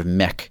some sort of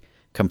mech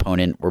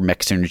component or mech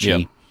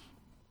synergy.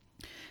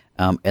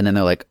 Yep. And then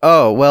they're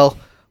oh, well,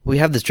 we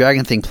have this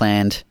dragon thing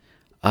planned.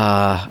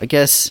 I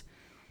guess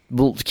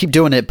we'll keep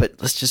doing it, but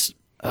let's just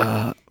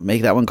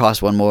make that one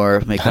cost 1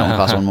 more, make that one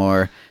cost 1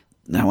 more.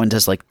 That one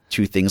does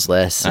 2 things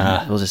less.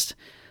 And we'll just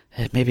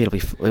maybe it'll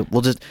be.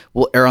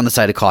 We'll err on the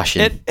side of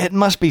caution. It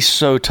must be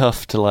so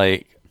tough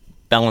to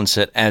balance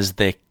it as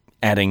they're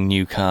adding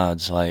new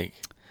cards.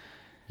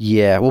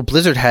 Yeah, well,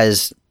 Blizzard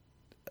has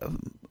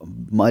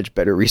much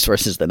better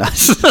resources than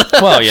us.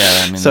 Well,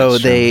 yeah, I mean, so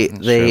that's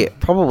they true.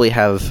 probably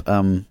have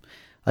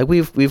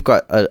we've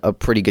got a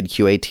pretty good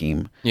QA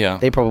team. Yeah,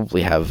 they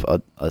probably have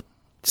a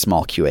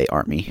small QA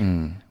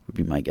army. Would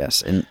be my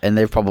guess, and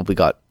they've probably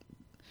got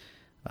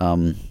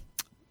a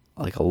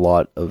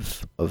lot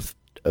of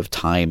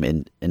time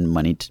and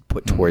money to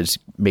put towards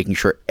making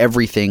sure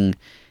everything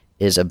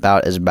is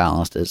about as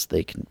balanced as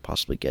they can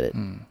possibly get it.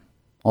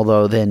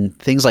 Although then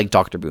things like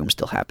Dr. Boom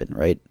still happen,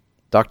 right?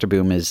 Dr.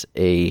 Boom is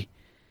a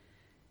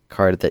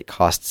card that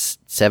costs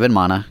 7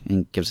 mana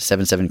and gives a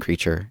 7/7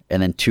 creature,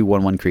 and then 2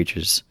 1/1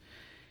 creatures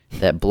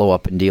that blow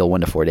up and deal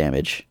 1 to 4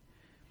 damage.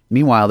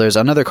 Meanwhile, there's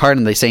another card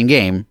in the same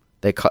game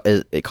that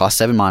it costs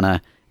 7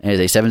 mana and is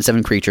a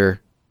 7/7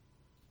 creature.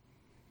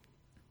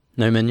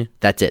 No menu.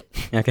 That's it.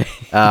 Okay.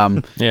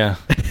 Yeah.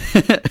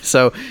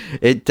 So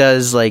it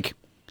does 20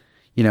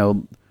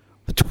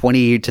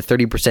 to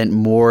 30%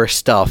 more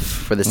stuff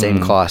for the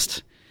same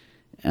cost.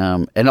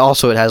 And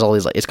also it has all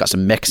these it's got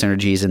some mech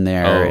synergies in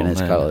there, and it's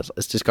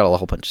just got a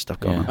whole bunch of stuff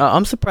going on.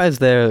 I'm surprised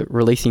they're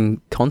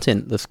releasing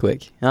content this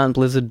quick. Aren't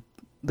Blizzard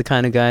the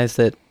kind of guys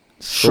that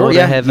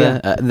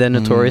they're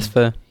notorious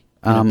for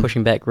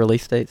pushing back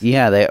release dates?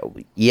 Yeah, they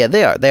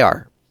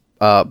are.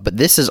 But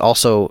this is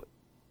also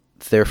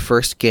their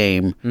first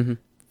game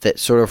that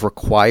sort of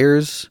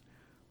requires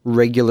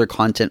regular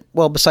content.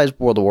 Well, besides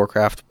World of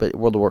Warcraft, but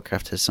World of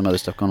Warcraft has some other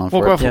stuff going on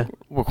for it. Warcraft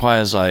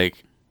requires a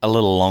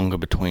little longer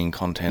between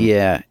content.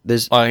 Yeah,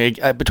 there's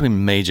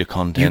between major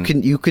content.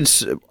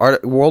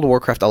 World of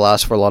Warcraft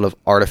allows for a lot of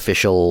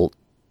artificial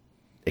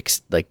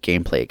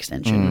gameplay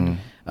extension.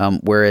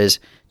 Whereas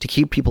to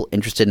keep people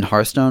interested in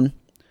Hearthstone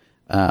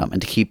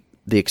and to keep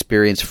the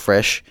experience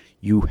fresh,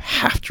 you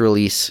have to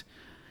release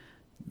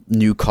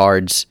new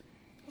cards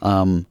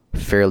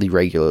fairly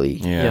regularly.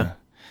 Yeah.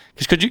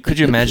 Because could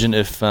you imagine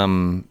if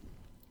they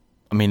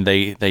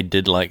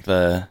did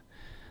the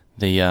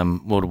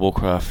World of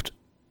Warcraft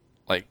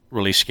like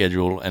release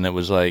schedule, and it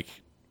was like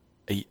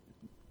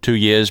 2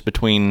 years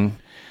between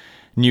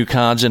new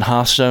cards in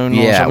Hearthstone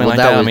or something like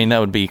that. I mean, that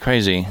would be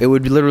crazy. It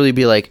would literally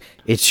be like,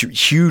 it's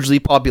hugely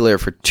popular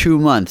for 2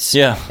 months.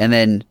 Yeah. And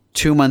then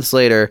 2 months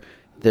later,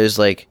 there's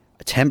like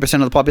 10%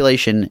 of the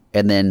population,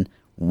 and then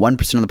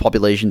 1% of the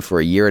population for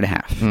a year and a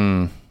half.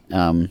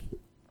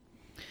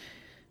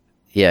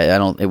 Yeah, I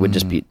don't. It would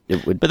just be.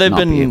 It would. But they've not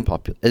been be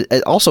popular.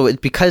 Also, it's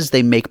because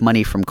they make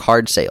money from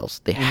card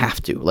sales. They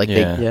have to. Like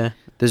Yeah.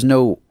 there's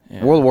no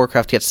World of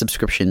Warcraft gets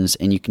subscriptions,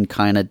 and you can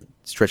kind of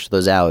stretch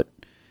those out.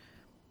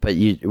 But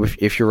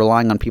if you're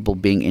relying on people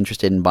being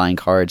interested in buying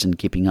cards and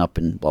keeping up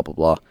and blah blah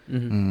blah,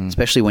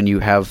 especially when you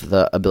have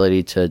the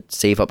ability to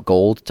save up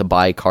gold to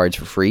buy cards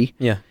for free,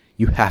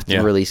 you have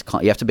to release.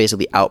 You have to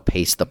basically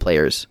outpace the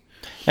players.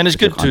 And it's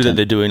good too that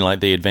they're doing like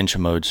the adventure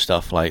mode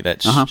stuff. Like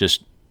that's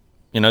just,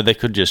 they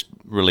could just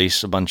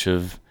release a bunch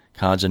of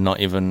cards and not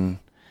even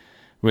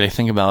really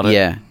think about it.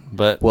 Yeah,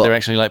 but they're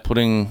actually like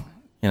putting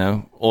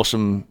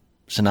awesome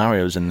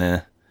scenarios in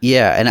there.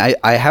 Yeah, and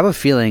I have a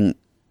feeling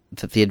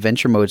that the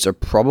adventure modes are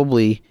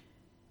probably,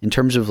 in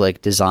terms of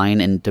like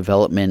design and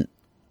development,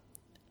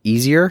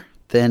 easier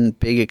than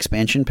big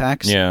expansion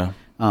packs. Yeah.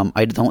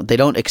 They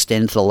don't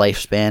extend the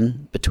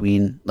lifespan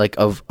between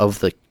of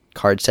the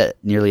card set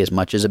nearly as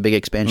much as a big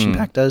expansion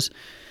pack does.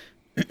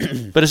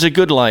 But it's a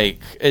good what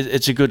do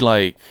you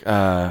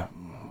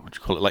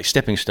call it, like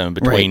stepping stone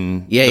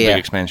between the big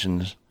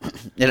expansions.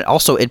 And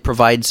also it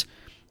provides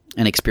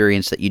an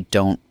experience that you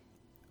don't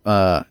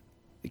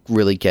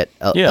really get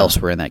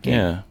elsewhere in that game.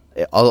 Yeah.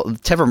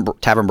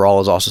 Tavern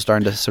Brawl is also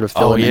starting to sort of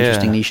fill an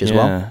interesting niche as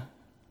well.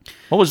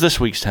 What was this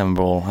week's Tavern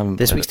Brawl?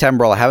 This week's Tavern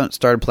Brawl, I haven't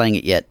started playing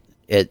it yet.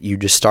 You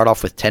just start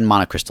off with 10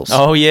 mana crystals.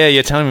 Oh yeah,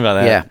 you're telling me about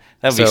that. Yeah.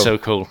 That'd be so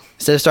cool.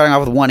 Instead of starting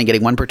off with 1 and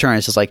getting 1 per turn,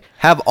 it's just like,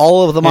 have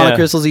all of the mana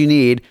crystals you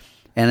need,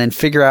 and then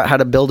figure out how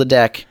to build a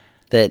deck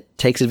that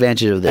takes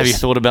advantage of this. Have you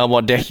thought about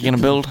what deck you're going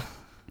to build?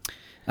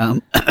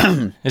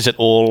 Is it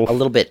all... A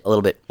little bit.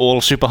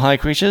 All super high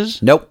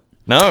creatures? Nope.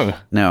 No?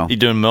 No. You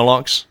doing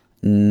Murlocs?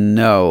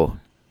 No.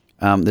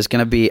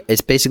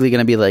 It's basically going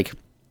to be like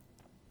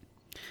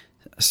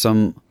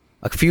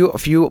a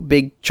few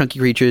big chunky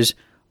creatures,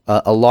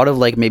 a lot of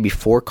like maybe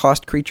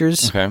 4-cost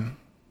creatures. Okay.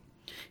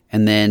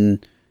 And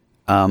then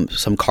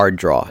some card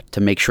draw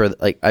to make sure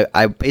that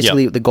I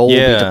basically the goal will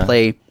be to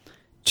play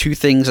 2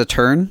 things a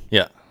turn.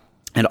 Yeah.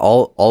 And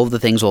all of the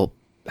things will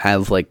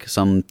have like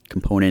some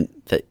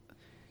component that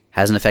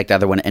has an effect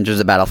either when it enters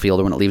the battlefield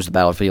or when it leaves the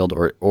battlefield,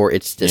 or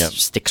it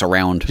just sticks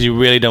around. You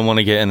really don't want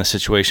to get in a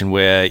situation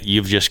where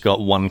you've just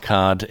got 1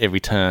 card every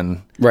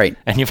turn. Right.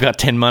 And you've got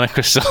 10 mana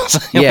crystals.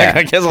 Yeah.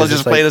 I guess I'll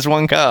just play this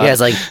 1 card. Yeah, it's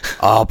like,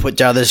 I'll put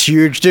down this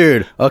huge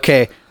dude.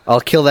 Okay,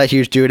 I'll kill that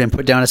huge dude and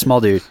put down a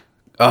small dude.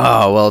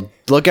 Oh, well,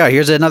 look out.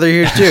 Here's another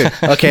huge dude.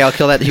 Okay, I'll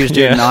kill that huge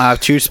dude, and I'll have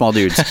 2 small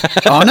dudes.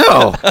 Oh,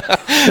 no.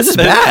 This is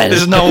bad.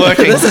 This is not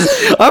working.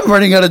 I'm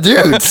running out of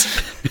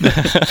dudes.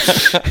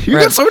 You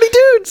got so many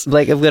dudes.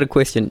 Blake, I've got a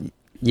question.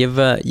 You're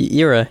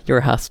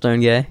a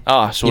Hearthstone guy.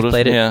 Sort You've of.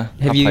 Played it. Yeah.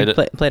 Have you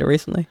played it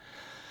recently?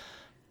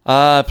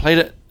 Played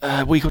it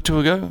a week or 2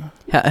 ago.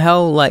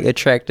 How like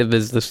attractive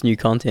is this new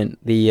content?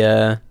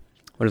 The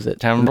what is it?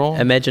 Tavern Brawl?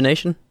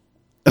 Imagination?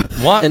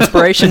 What?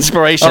 Inspiration.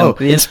 Oh,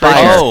 The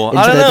Inspire. Oh,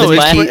 I don't know.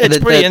 It's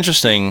pretty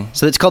interesting.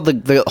 So it's called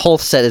the whole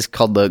set is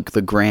called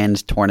the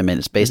Grand Tournament.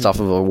 It's based off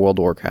of a World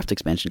of Warcraft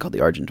expansion called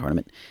the Argent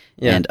Tournament.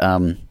 Yeah.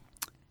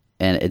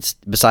 And it's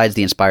besides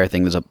the Inspire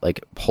thing, there's a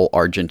like whole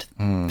Argent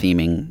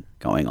theming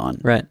going on.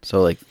 Right.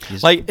 So I'm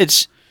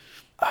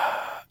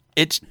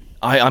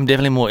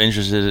definitely more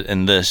interested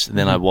in this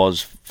than I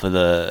was for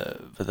the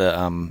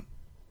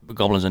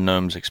Goblins and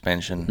Gnomes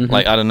expansion.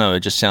 Like, I don't know,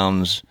 it just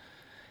sounds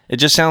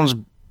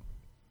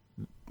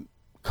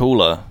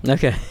cooler.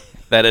 Okay.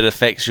 That it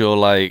affects your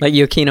like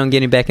you're keen on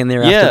getting back in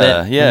there after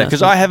that. Yeah,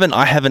 because I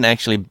haven't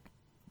actually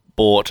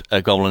bought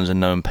a Goblins and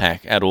Gnome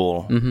pack at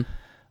all. Mm-hmm.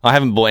 I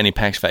haven't bought any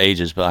packs for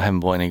ages, but I haven't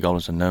bought any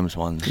Goblins and Gnomes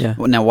ones. Yeah.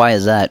 Well, now, why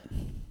is that?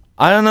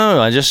 I don't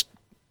know. I just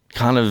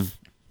kind of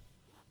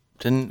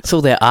didn't. So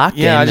their art.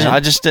 Yeah, I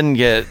just didn't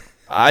get.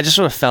 I just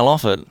sort of fell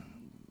off it.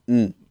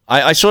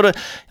 I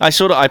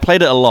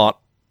played it a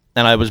lot,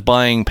 and I was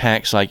buying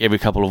packs like every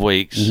couple of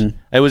weeks. Mm-hmm.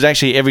 It was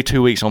actually every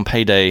 2 weeks on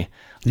payday.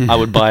 I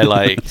would buy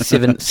like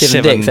seven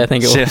decks, I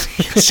think it was.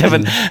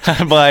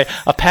 I'd buy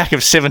a pack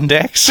of 7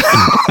 decks.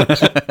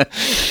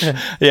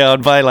 Yeah,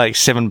 I'd buy like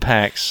 7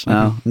 packs.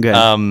 Oh, okay.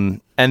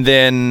 And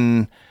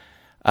then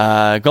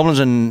Goblins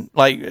and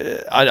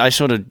I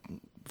sort of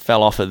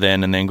fell off it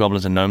then, and then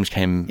Goblins and Gnomes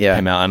came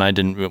out,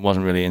 and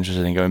wasn't really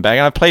interested in going back.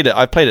 And I've played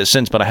it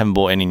since, but I haven't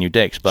bought any new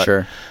decks. But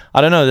sure.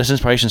 I don't know. This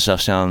inspiration stuff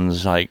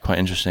sounds like quite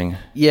interesting.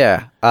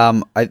 Yeah.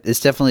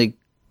 It's definitely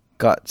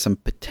got some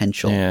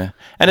potential. Yeah.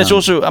 And it's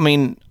also, I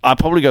mean, I'll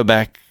probably go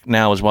back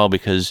now as well,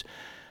 because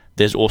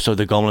there's also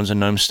the Goblins and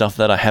Gnomes stuff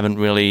that I haven't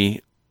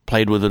really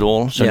played with at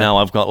all. So now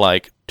I've got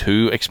like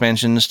 2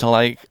 expansions to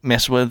like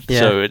mess with. Yeah.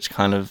 So it's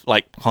kind of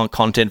like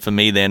content for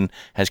me then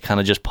has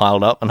kind of just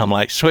piled up, and I'm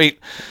like, sweet.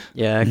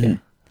 Yeah, okay.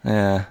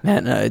 Yeah.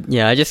 Man,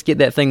 I just get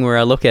that thing where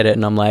I look at it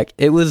and I'm like,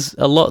 it was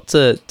a lot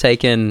to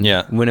take in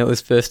Yeah. when it was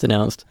first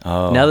announced.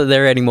 Oh. Now that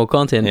they're adding more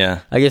content,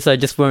 Yeah. I guess I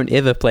just won't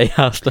ever play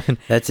Hearthstone.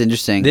 That's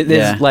interesting.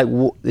 There's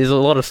there's a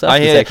lot of stuff I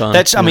to hear take on.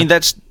 that's. I you mean, know?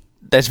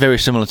 that's very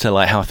similar to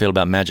like how I feel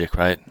about Magic,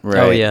 right? Right.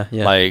 Oh yeah.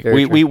 Like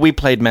very true. we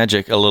played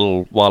Magic a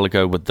little while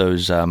ago with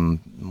those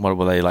what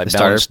were they like, The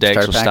balance starter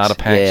decks or packs? starter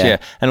packs? Yeah, yeah.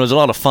 And it was a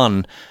lot of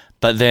fun.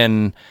 But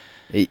then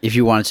If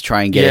you wanted to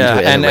try and get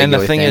into it, as a and the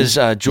regular thing is,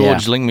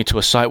 George Yeah. linked me to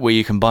a site where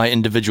you can buy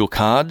individual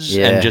cards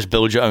Yeah. and just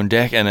build your own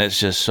deck, and it's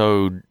just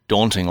so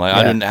daunting. Like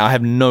Yeah. I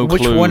have no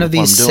Which clue. one of what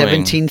these I'm doing.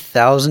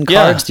 17,000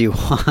 Yeah. cards do you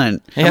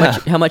want? Yeah.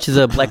 How much is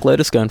a Black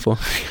Lotus going for?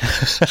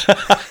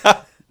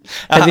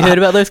 Have you heard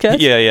about those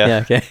cards? Yeah, yeah. Yeah,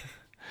 okay.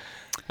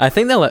 I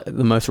think they're like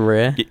the most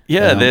rare.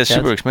 Yeah, they're cards.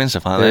 super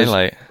expensive, aren't they?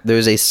 Like,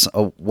 There's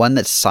a one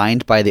that's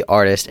signed by the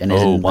artist and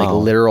is Oh, in like wow.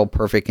 literal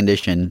perfect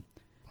condition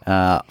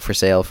for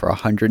sale for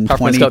 120. Apart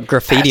from it's got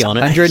graffiti on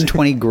it.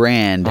 120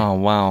 grand. oh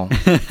wow,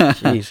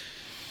 Jeez.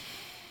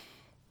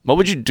 what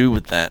would you do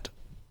with that?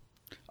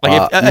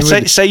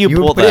 Like, say you would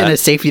bought put it in a that,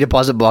 safety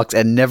deposit box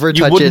and never you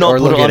touch would it not or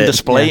put look it on at it.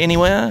 display Yeah.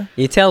 anywhere.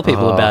 You tell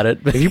people about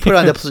it. But If you put it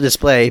on the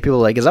display, people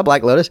are like, "Is that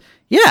Black Lotus?"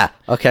 Yeah.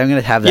 Okay, I'm gonna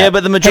have that. Yeah,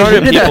 but the Hey, majority where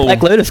of did that people,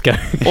 Black Lotus go?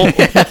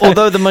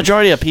 although the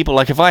majority of people,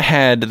 like if I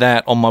had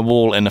that on my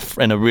wall in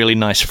a really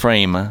nice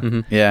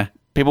frame, yeah.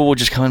 people will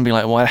just come and be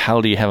like, "Why the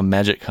hell do you have a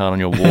Magic card on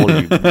your wall,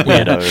 you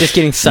weirdo?" Just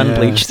getting sun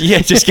bleached. Yeah,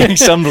 just getting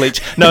sun bleach.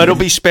 No, it'll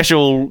be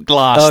special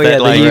glass. Oh that, yeah,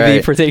 the like, UV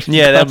Right. protection.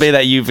 yeah, that'll glass. be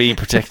that UV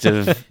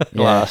protective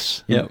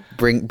glass. Yeah.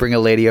 Bring a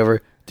lady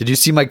over. Did you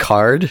see my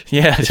card?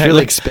 Yeah, It's totally.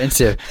 really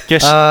expensive.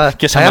 Guess I how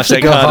have much to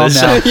that go card home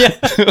is.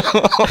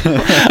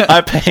 now.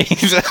 I paid.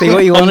 See,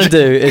 what you want to do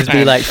is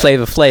be like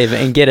Flavor Flav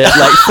and get it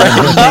like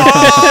framed.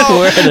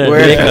 Wear Wear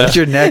it it at at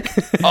your neck.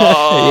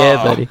 Oh.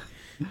 Yeah, buddy.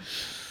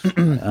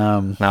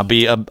 Now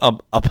be a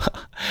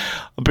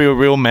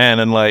real man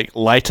and like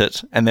light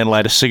it, and then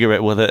light a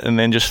cigarette with it, and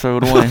then just throw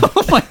it away.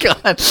 Oh my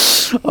god!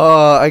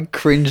 Oh, I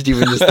cringed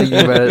even just thinking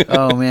about it.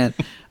 Oh man,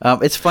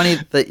 it's funny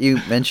that you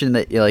mentioned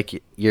that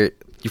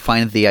you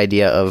find the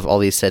idea of all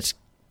these sets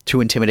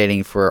too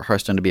intimidating for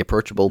Hearthstone to be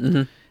approachable.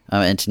 And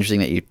it's interesting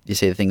that you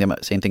say the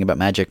same thing about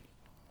Magic.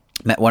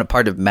 One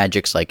part of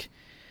Magic's like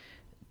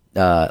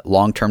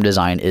long-term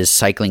design is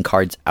cycling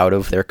cards out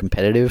of their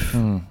competitive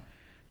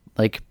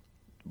like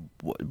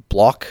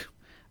block,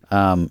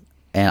 and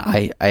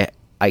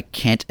I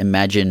can't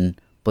imagine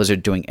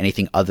Blizzard doing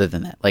anything other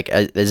than that. Like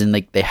as in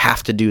like they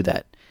have to do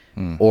that,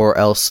 or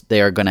else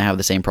they are going to have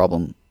the same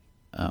problem.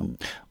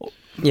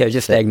 Yeah, it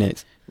just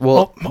stagnates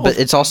Well, but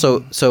it's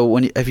also so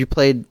have you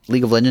played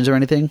League of Legends or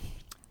anything?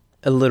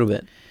 a little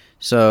bit.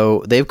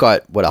 So they've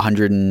got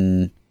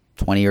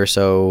 120 or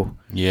so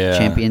Yeah.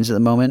 champions at the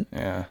moment.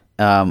 Yeah.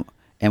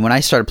 And when I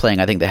started playing,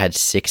 I think they had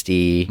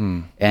 60,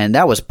 and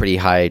that was a pretty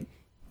high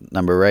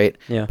number, right?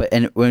 Yeah. But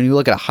and when you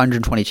look at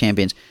 120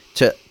 champions,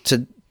 to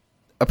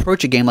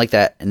approach a game like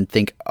that and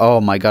think, oh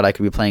my god, I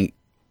could be playing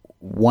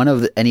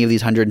any of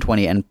these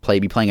 120 and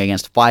be playing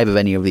against 5 of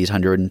any of these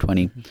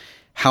 120.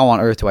 How on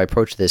earth do I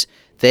approach this?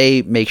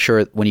 They make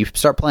sure when you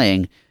start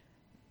playing,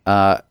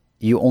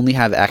 you only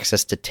have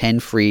access to 10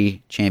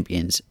 free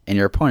champions, and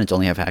your opponents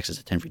only have access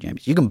to 10 free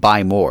champions. You can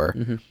buy more,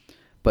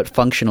 but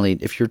functionally,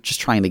 if you're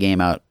just trying the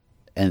game out,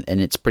 and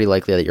it's pretty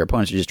likely that your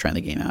opponents are just trying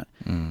the game out,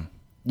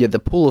 the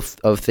pool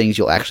of things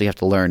you'll actually have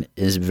to learn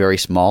is very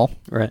small.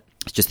 Right.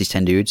 It's just these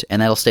 10 dudes,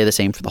 and that'll stay the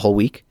same for the whole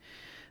week.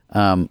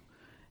 And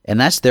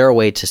that's their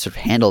way to sort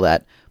of handle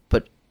that.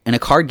 But in a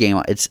card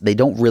game, they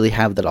don't really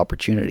have that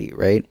opportunity,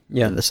 right?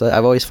 Yeah. So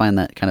I've always find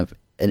that kind of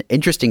an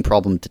interesting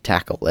problem to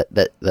tackle,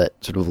 that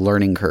sort of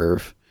learning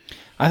curve.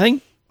 I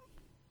think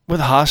with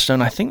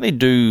Hearthstone, I think they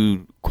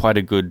do quite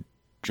a good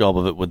job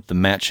of it with the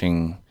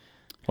matching.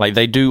 Like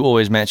they do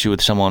always match you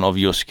with someone of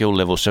your skill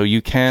level, so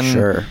you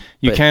can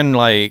can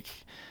like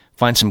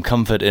find some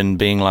comfort in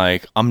being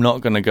like, I'm not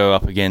going to go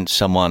up against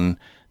someone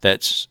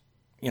that's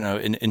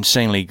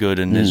insanely good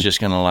and is just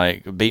going to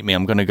like beat me.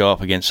 I'm going to go up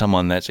against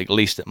someone that's at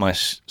least at my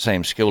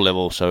same skill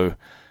level, so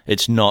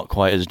it's not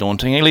quite as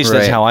daunting. At least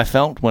that's Right. how I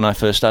felt when I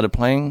first started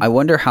playing. I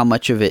wonder how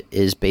much of it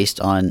is based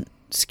on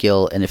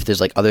skill, and if there's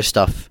like other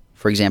stuff.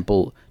 For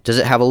example, does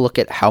it have a look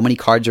at how many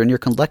cards are in your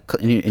collection?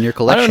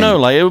 I don't know.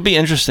 Like it would be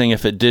interesting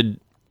if it did,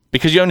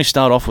 because you only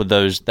start off with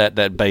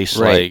that base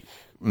Right. like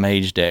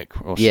mage deck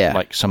or Yeah.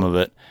 like some of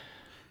it.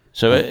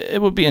 So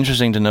it would be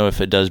interesting to know if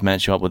it does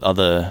match you up with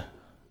other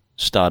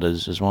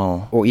starters as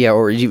well. Or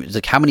it's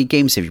like how many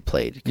games have you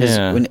played? Because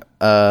Yeah. when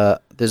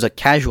there's a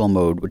casual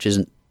mode which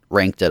isn't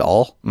ranked at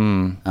all,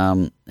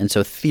 and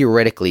so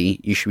theoretically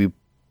you should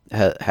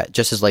be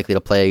just as likely to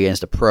play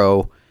against a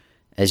pro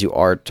as you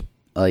are to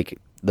like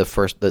the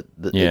first be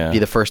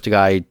the first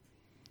guy.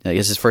 I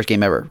guess his first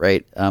game ever,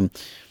 right?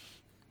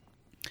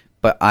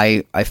 But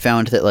I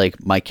found that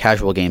like my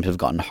casual games have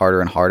gotten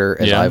harder and harder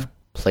as I've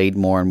played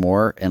more and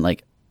more, and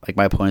like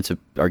my opponents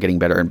are getting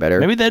better and better.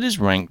 Maybe that is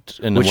ranked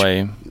in a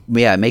way.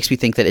 Yeah, it makes me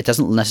think that it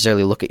doesn't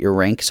necessarily look at your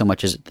rank so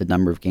much as the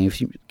number of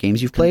games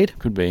you've played,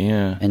 Could be,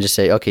 yeah. and just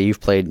say, okay, you've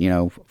played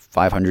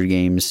 500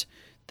 games,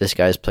 this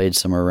guy's played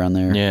somewhere around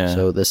there. Yeah.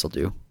 So this will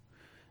do.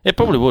 It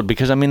probably would,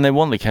 because I mean they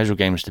want the casual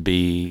games to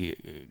be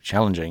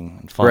challenging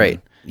and fun.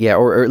 Right. Yeah,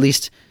 or at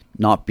least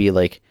not be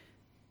like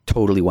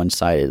totally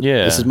one-sided.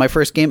 Yeah. This is my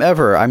first game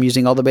ever. I'm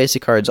using all the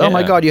basic cards. Oh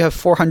my Yeah. god, you have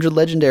 400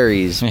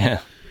 legendaries. Yeah.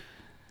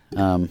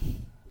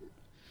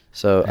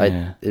 So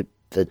Yeah.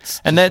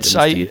 that's And just that's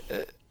interesting.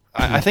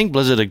 I think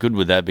Blizzard are good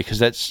with that, because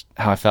that's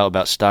how I felt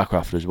about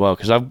StarCraft as well.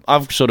 Because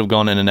I've sort of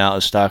gone in and out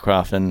of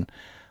StarCraft, and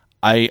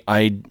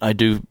I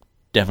do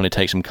definitely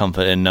take some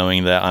comfort in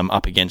knowing that I'm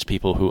up against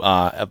people who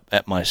are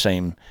at my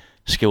same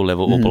skill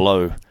level or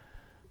below.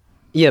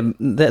 Yeah,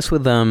 that's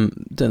with don't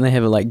they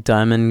have like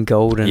diamond,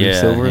 gold, and Yeah,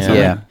 silver or yeah.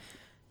 something?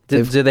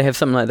 Yeah. Do they have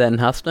something like that in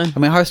Hearthstone? I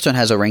mean, Hearthstone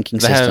has a ranking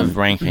They system. have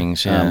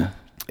rankings, yeah.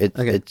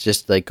 It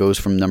just like goes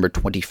from number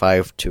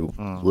 25 to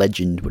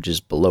legend, which is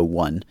below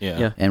 1.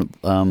 Yeah. And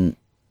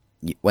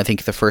I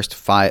think the first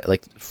 5,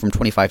 like from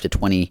 25 to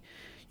 20,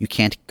 you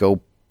can't go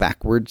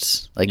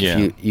backwards. Like Yeah.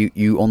 if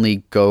you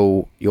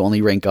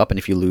only rank up, and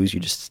if you lose,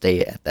 you just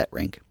stay at that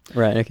rank.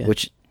 Right. Okay.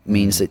 Which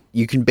means that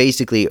you can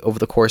basically, over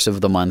the course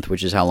of the month,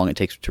 which is how long it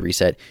takes to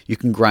reset, you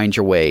can grind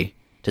your way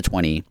to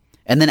 20,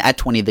 and then at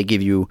 20 they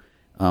give you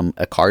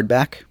a card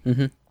back.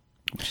 Mm-hmm.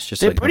 Which is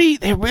just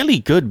They're really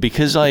good,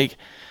 because like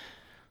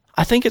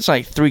I think it's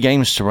like 3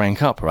 games to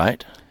rank up,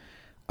 right?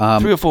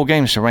 3 or 4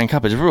 games to rank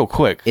up. It's real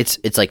quick.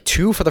 It's like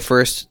 2 for the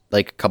first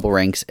like couple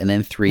ranks, and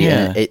then 3, Yeah.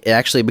 and it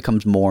actually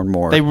becomes more and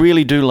more. They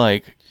really do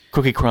like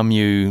cookie crumb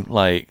you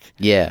like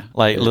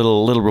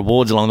little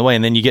rewards along the way,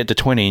 and then you get to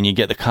 20 and you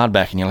get the card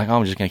back, and you're like, oh,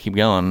 I'm just gonna keep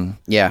going.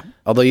 Yeah,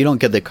 although you don't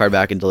get the card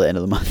back until the end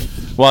of the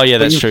month. Well, yeah,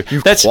 that's true.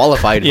 You've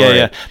qualified for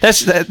yeah. it.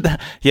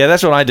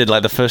 That's what I did.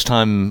 Like the first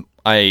time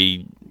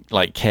I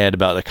like cared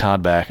about the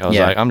card back, I was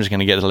Yeah. like, I'm just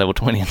gonna get to level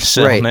 20 and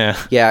sit on there.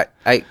 Yeah,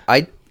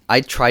 I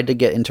tried to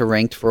get into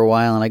ranked for a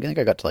while, and I think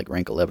I got to like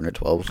rank 11 or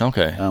 12.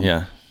 Okay,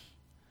 yeah.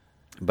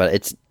 But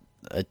it's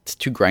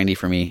too grindy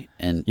for me,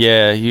 and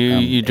Yeah,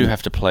 you do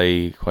have to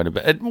play quite a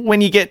bit.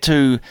 When you get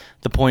to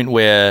the point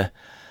where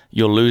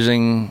you're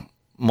losing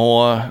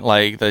more,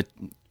 like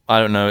I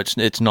don't know,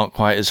 it's not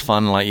quite as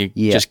fun. Like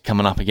you're just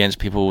coming up against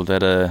people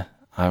that are,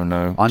 I don't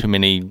know, too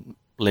many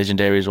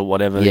legendaries or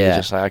whatever. Yeah. You're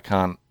just like,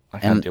 I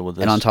can't deal with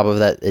this. And on top of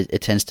that,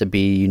 it tends to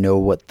be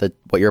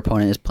what your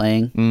opponent is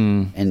playing,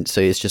 and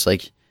so it's just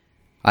like,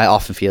 I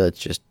often feel it's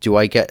just, do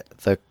I get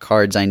the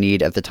cards I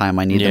need at the time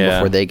I need them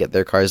before they get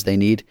their cards they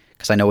need?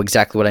 Because I know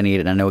exactly what I need,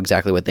 and I know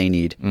exactly what they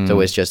need. So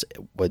it's just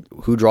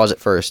who draws it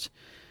first.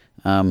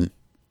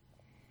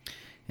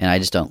 And I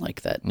just don't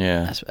like that.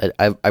 Yeah.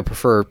 I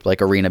prefer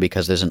like Arena,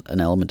 because there's an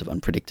element of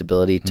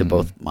unpredictability to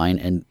both mine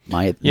and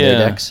my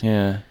decks.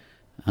 Yeah.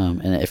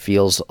 And it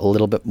feels a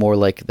little bit more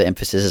like the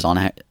emphasis is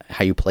on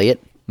how you play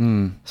it.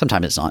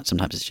 Sometimes it's not.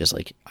 Sometimes it's just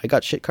like, I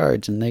got shit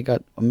cards and they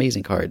got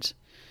amazing cards.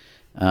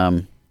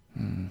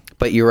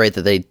 But you're right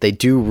that they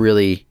do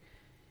really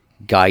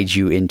guide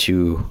you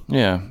into.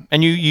 Yeah,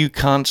 and you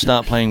can't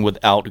start playing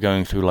without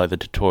going through like the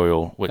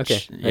tutorial, which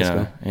Okay, you that's know,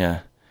 cool. yeah.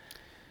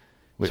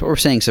 So what we're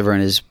saying,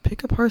 Severn, is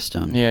pick up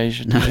Hearthstone. Yeah, you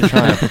should try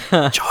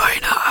it.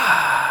 Join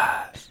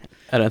us.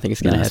 I don't think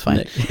it's going to No, happen.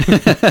 it's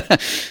Nick.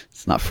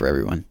 It's not for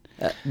everyone.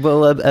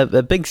 Well,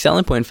 a big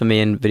selling point for me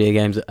in video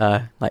games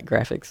are like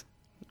graphics.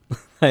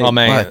 Like, Oh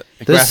man, What?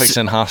 the Those graphics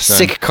in Hearthstone.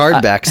 Sick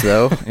card backs,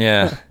 though.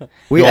 Yeah.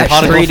 We You want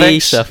actually- particle 3D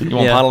effects? stuff, You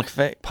want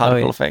yeah.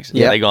 particle yeah. effects?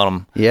 Yeah. Yeah, they got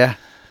them. Yeah.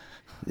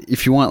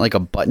 If you want like a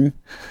button,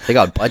 they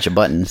got a bunch of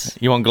buttons.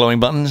 You want glowing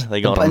buttons? They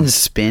The got them. buttons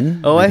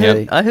spin. Oh, I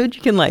They- heard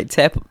you can like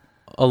tap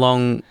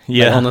along like,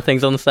 Yeah. on the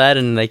things on the side,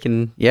 and they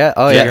can. Yeah.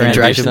 Oh, Yeah, yeah. around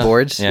Interactive stuff.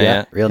 boards. Yeah, Yeah.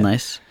 yeah. Real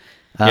nice.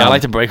 Yeah, I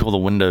like to break all the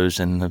windows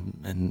and the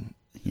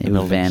You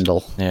buildings.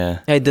 vandal. Yeah.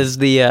 Hey, does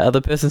the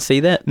other person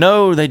see that?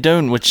 No, they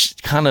don't. Which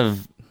kind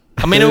of,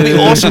 I mean, it would be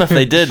awesome if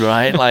they did,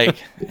 right? Like,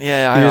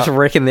 yeah, You're just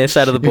wrecking their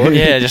side of the board.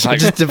 yeah, just like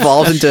It just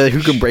devolves into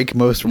who can break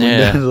most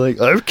Yeah. windows.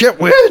 Like, I can't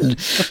win.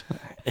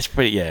 it's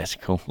pretty. Yeah, it's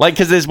cool. Like,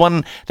 because there's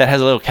one that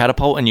has a little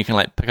catapult, and you can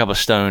like pick up a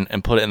stone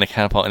and put it in the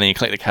catapult, and then you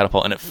click the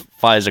catapult, and it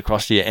fires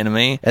across to your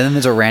enemy. And then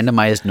there's a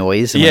randomized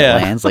noise when Yeah.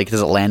 it lands. Like,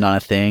 does it land on a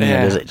thing,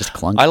 Yeah. or does it just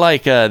clunk? I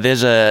like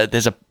there's a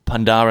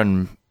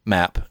Pandaren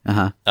map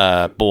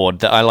board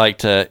that I like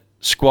to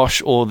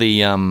squash all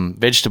the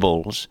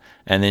vegetables,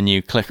 and then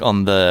you click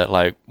on the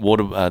like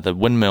water the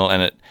windmill,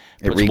 and it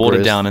puts water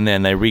regrows. down in there,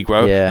 and they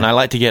regrow. Yeah. And I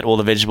like to get all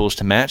the vegetables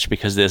to match,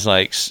 because there's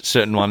like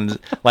certain ones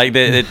like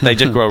they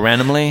just grow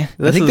randomly. I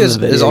This think is a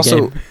there's video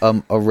also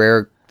game. a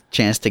rare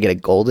chance to get a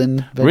golden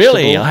vegetable.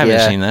 Really? I haven't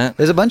Yeah. seen that.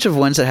 There's a bunch of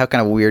ones that have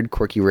kind of weird,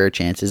 quirky, rare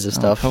chances of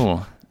stuff.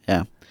 Cool.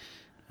 Yeah.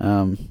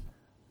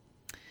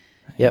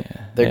 Yep.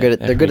 They're Yeah, good at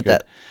they're pretty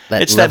that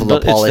It's level that,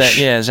 of polish.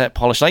 it's that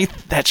polish. Like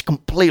that's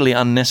completely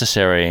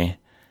unnecessary,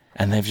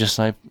 and they've just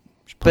like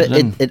put But it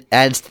in. it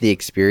adds to the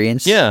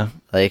experience. Yeah.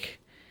 Like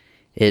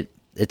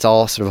it's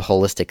all sort of a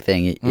holistic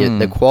thing. Mm.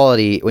 The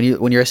quality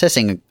when you're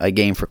assessing a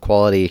game for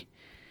quality,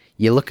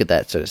 you look at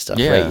that sort of stuff,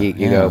 Yeah, right? You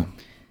yeah. go,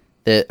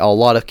 that a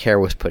lot of care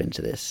was put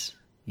into this.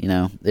 You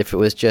know, if it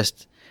was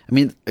just, I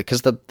mean,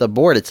 because the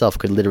board itself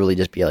could literally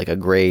just be like a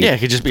gray, Yeah, it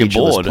could just be a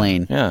featureless board.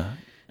 plane. Yeah,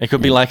 it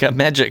could be like a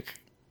Magic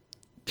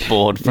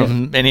board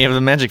from any of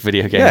the Magic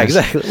video games. Yeah,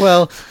 exactly.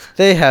 Well,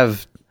 they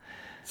have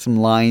some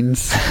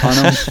lines on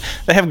them.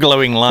 They have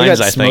glowing They lines,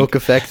 got I smoke think.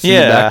 effects in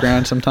the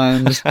background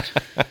sometimes.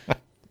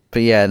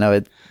 But yeah,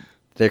 no,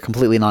 they're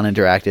completely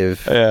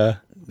non-interactive. Yeah.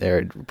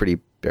 They're pretty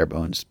bare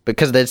bones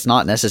because it's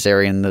not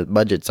necessary and the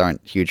budgets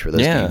aren't huge for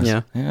those games.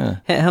 Yeah.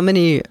 How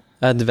many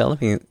are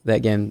developing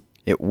that game?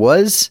 It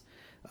was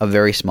a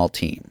very small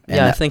team. And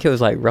I think it was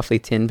like roughly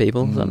 10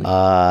 people or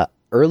something.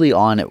 early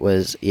on it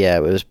was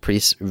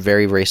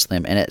very, very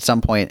slim. And at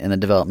some point in the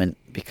development,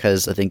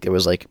 because I think there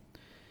was like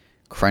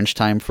crunch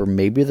time for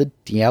maybe the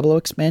Diablo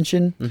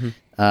expansion,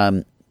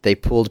 they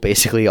pulled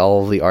basically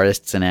all of the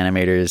artists and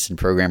animators and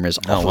programmers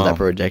off of that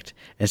project.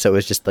 And so it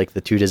was just like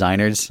the two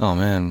designers. Oh,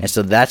 man. And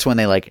so that's when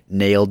they like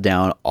nailed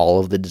down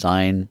all of the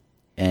design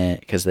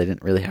because they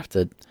didn't really have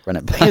to run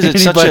it by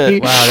It's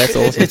anybody. Wow, that's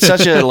awesome. It's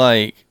such a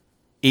like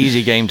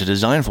easy game to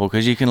design for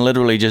because you can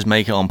literally just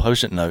make it on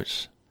post-it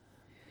notes.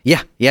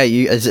 Yeah,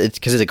 it's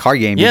because it's a card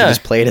game. You Yeah. can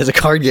just play it as a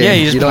card game. Yeah,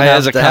 you just don't play it have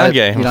as a to card have it-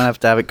 game. You don't have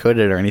to have it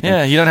coded or anything.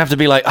 Yeah, you don't have to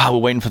be like, oh, we're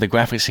waiting for the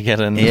graphics to get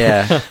in.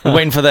 Yeah. We're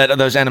waiting for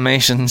those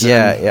animations.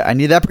 Yeah, I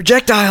need that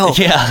projectile.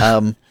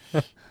 Yeah.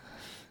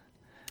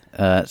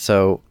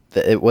 So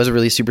it was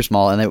really super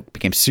small, and it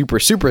became super,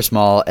 super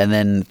small, and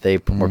then they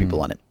put more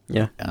people on it.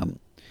 Yeah.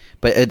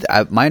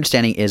 But my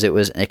understanding is it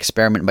was an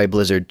experiment by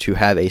Blizzard to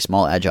have a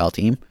small agile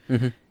team.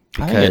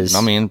 Because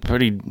I mean,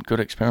 pretty good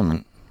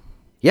experiment.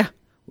 yeah,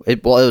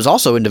 it was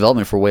also in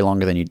development for way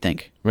longer than you'd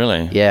think.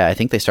 Really? Yeah, I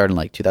think they started in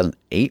like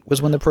 2008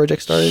 was when the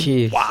project started.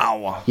 Sheesh.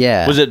 Wow.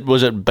 Yeah.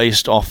 Was it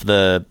based off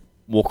the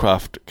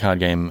Warcraft card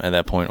game at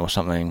that point or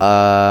something?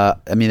 I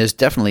mean, there's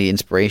definitely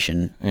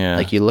inspiration. Yeah.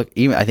 Like you look,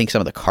 even I think some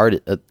of the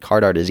card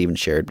art is even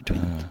shared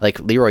between. Like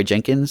Leroy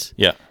Jenkins,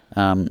 yeah.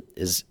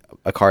 is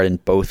a card in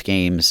both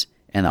games,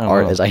 and the Oh,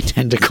 art wow. is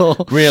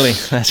identical. Really?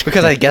 That's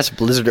Because I guess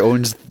Blizzard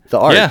owns the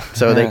art, Yeah.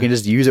 so they Yeah. can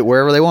just use it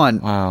wherever they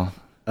want. Wow.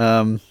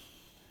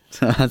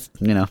 So that's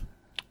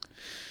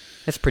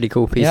That's a pretty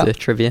cool piece Yeah. of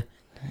trivia.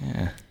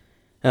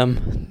 Yeah.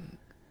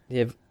 You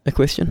have a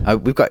question?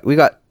 we've got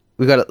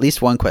at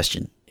least one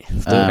question.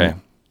 Okay.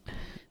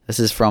 This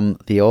is from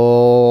the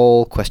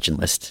old question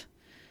list.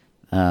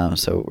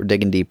 So we're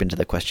digging deep into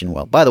the question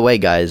well. By the way,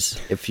 guys,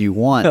 if you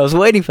want, I was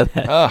waiting for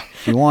that. Oh,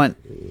 if you want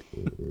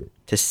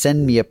to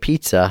send me a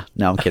pizza,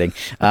 no, I'm kidding.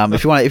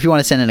 If you want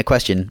to send in a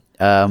question,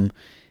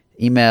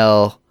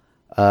 email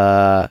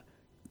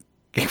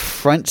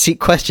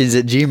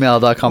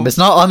frontseatquestions@gmail.com. It's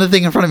not on the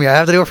thing in front of me. I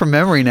have to do it from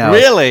memory now.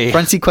 Really?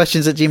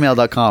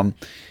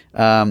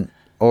 frontseatquestions@gmail.com.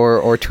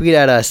 Or tweet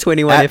at us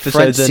 21 at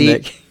episodes in,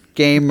 Nick.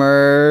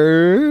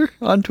 FrontSeatGamer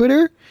on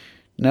Twitter.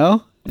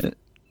 No,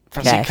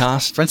 Front Seat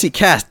Cast. Front Seat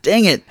Cast.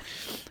 Dang it.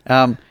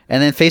 And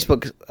then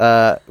Facebook,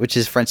 which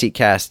is Front Seat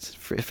Cast,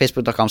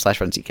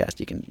 facebook.com/Front Seat Cast.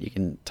 You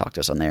can talk to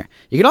us on there.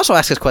 You can also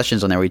ask us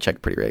questions on there. We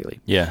check pretty regularly.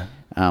 Yeah.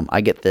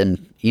 I get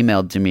them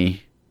emailed to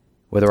me,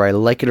 whether I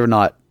like it or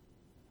not.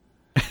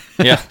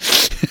 Yeah.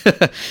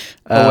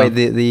 Wait,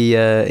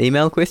 the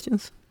email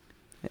questions?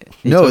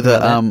 You No, talking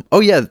about that? oh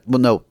yeah, well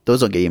no,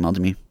 those don't get emailed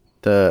to me.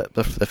 The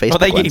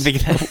Facebook ones.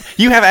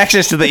 You have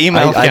access to the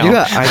email. I do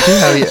account.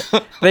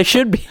 have They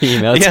should be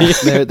emailed Yeah. to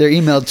you. they're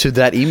emailed to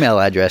that email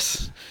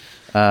address,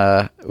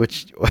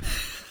 which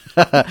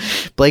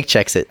Blake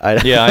checks it. I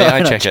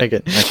I don't check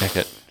it. I check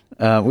it.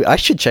 I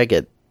should check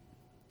it.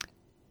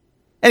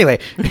 Anyway,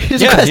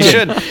 here's Yeah, a you question.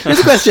 should. Here's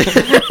a question.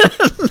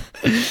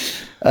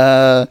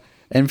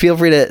 And feel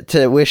free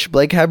to wish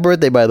Blake happy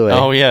birthday, by the way.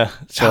 Oh yeah.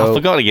 So- I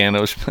forgot again.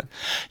 It was.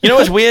 You know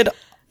what's weird?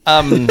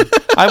 I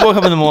woke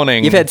up in the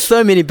morning. You've had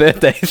so many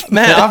birthdays.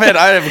 Man, I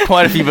have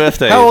quite a few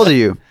birthdays. How old are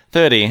you?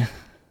 30.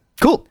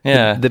 Cool.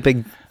 Yeah. The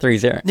big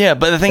 30. Yeah,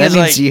 but the thing That is,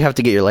 means like, you have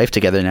to get your life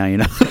together now, you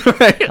know?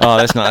 Right? oh,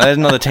 that's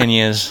another 10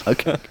 years.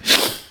 Okay.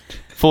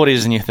 40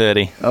 is the new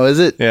 30. Oh, is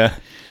it? Yeah,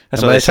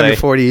 that's And what by they the time say. you're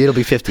 40, it'll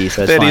be 50,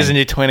 so it's 30 fine. is the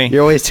new 20.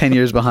 You're always 10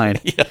 years behind.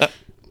 Yeah.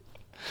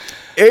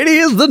 80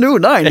 is the new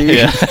 90.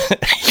 Yeah.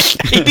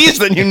 80 is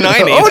the new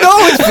 90. Oh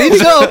no, it's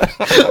speeding up.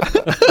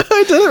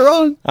 I did it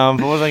wrong. What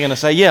was I going to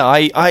say? Yeah,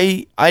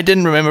 I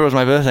didn't remember it was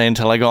my birthday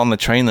until I got on the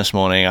train this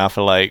morning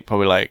after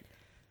probably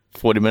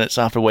 40 minutes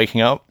after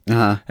waking up.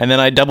 Uh-huh. And then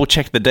I double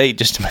checked the date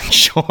just to make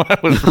sure I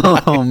was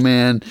right. Oh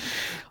man.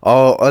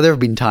 Oh, there have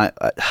been times.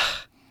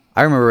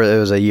 I remember there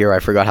was a year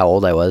I forgot how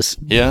old I was.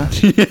 Yeah.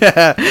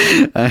 Yeah.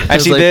 I was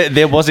Actually, like-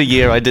 there was a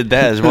year I did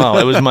that as well.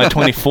 It was my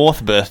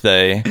 24th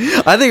birthday.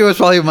 I think it was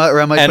probably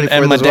around my 24th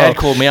And my as dad well.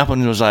 called me up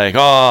and was like,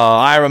 "Oh,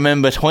 I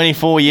remember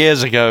 24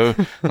 years ago."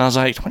 And I was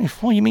like,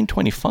 "24? You mean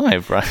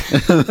 25, right?"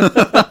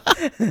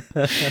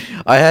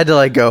 I had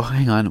to go,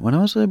 hang on, when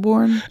was I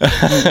born?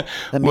 That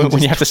means when you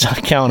it's have to start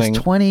counting.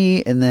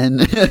 20, and then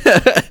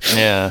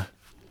Yeah.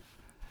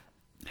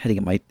 had to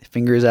get my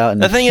fingers out.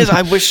 And The thing is,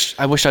 I wish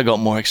I got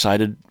more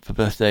excited for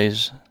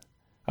birthdays.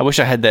 I wish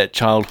I had that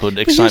childhood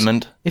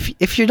excitement.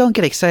 if you don't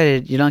get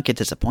excited, you don't get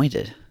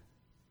disappointed.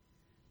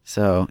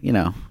 So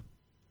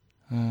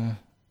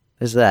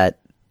there's that.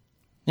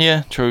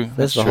 Yeah, true.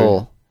 That's the true.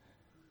 whole.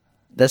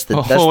 That's the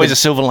Always the, a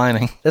silver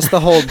lining. that's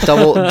the whole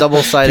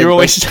double sided. You're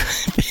always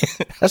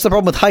That's the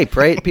problem with hype,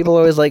 right? People are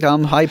always like,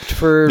 I'm hyped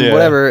for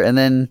whatever, and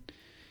then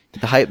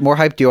the more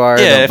hyped you are,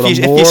 the more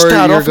you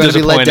start you're off going to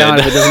be let down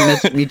if it disappointed.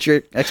 doesn't meet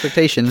your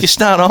expectations. If you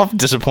start off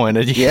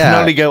disappointed, you Yeah. can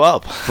only go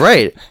up.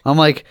 Right. I'm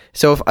like,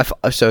 so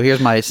here's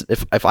my,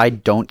 if I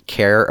don't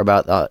care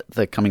about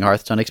the coming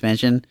Hearthstone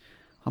expansion,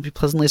 I'll be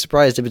pleasantly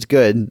surprised if it's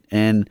good,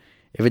 and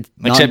if it's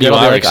not Except good, you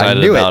I'll be are like, I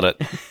excited knew about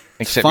it.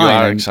 Except you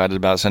fine. are excited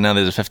about it. So now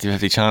there's a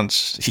 50-50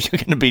 chance you're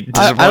going to be I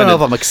disappointed. don't know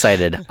if I'm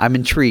excited. I'm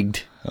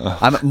intrigued.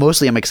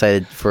 I'm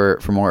excited for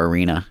more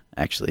Arena,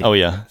 actually. Oh,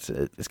 yeah.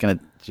 It's going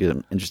to do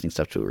some interesting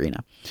stuff to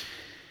Arena.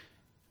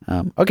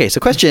 Okay,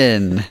 so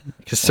question.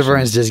 Because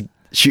Severan's just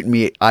shooting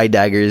me eye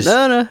daggers.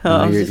 No.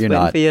 I was just you're waiting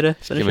not. for you to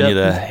finish Giving up. you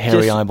the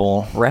hairy Just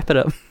eyeball. Wrap it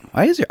up.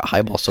 Why is your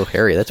eyeball so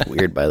hairy? That's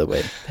weird, by the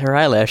way. Her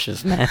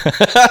eyelashes, man.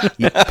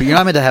 But you're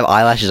not meant to have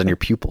eyelashes on your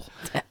pupil.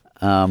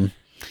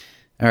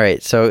 All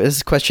right, so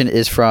this question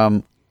is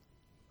from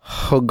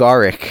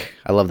Hogaric.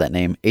 I love that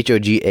name.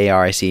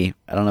 Hogaric.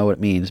 I don't know what it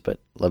means, but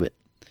love it.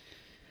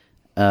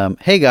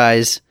 Hey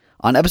guys,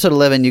 on episode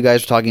 11, you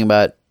guys were talking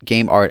about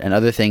game art and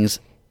other things,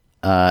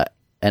 and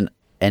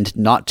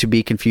not to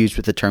be confused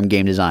with the term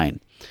game design.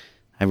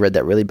 I read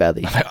that really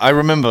badly. I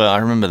remember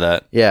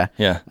that. Yeah.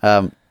 Yeah.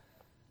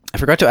 I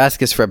forgot to ask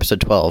this for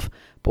episode 12,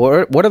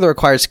 but what are the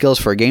required skills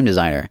for a game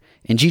designer?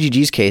 In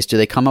GGG's case, do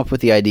they come up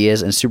with the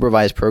ideas and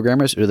supervise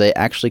programmers, or do they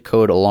actually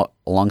code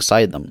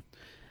alongside them?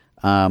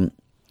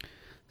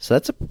 So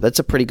that's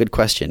a pretty good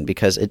question,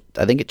 because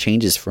I think it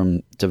changes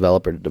from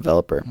developer to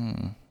developer.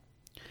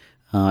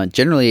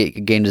 Generally, a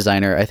game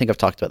designer, I think I've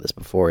talked about this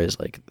before, is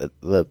like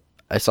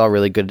I saw a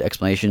really good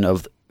explanation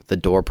of the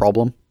door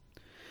problem,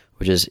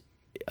 which is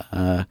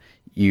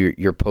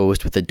you're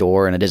posed with a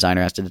door, and a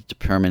designer has to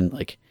determine,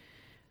 like,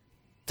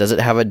 does it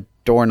have a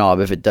doorknob?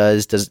 If it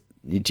does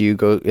do you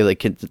go, like,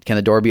 can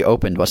the door be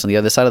opened? What's on the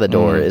other side of the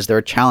door? Is there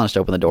a challenge to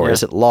open the door? Yeah.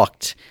 Is it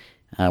locked?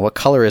 What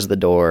color is the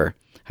door?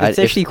 It's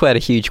actually quite a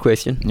huge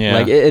question. Yeah.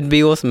 Like, it'd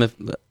be awesome if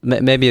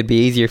maybe it'd be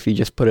easier if you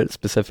just put it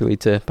specifically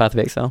to Path of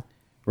Exile.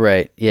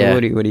 Right. Yeah. What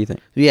do you think?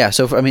 Yeah.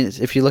 So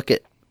if you look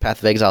at Path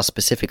of Exile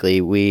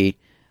specifically, we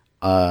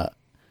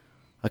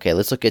okay.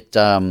 Let's look at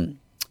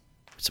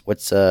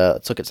let's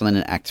look at something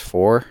in Act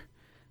 4.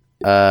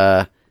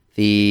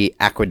 The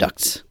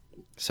aqueducts.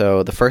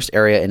 So the first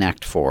area in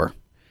Act 4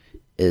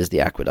 is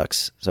the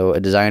aqueducts. So a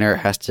designer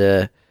has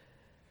to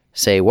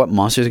say what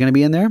monsters are going to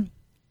be in there,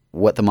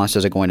 what the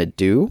monsters are going to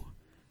do,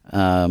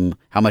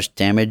 how much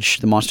damage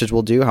the monsters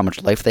will do, how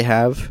much life they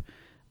have,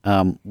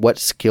 what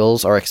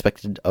skills are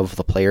expected of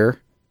the player,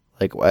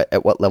 like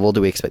at what level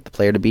do we expect the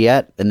player to be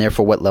at, and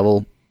therefore what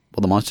level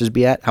will the monsters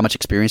be at, how much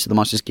experience do the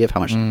monsters give, how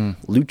much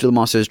loot do the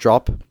monsters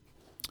drop.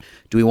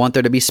 Do we want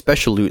there to be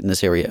special loot in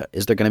this area?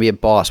 Is there going to be a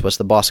boss? What's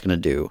the boss going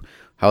to do?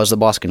 How is the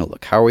boss going to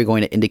look? How are we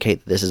going to indicate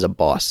that this is a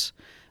boss?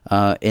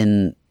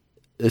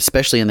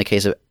 Especially in the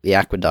case of the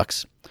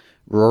aqueducts,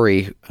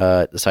 Rory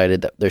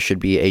decided that there should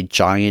be a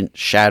giant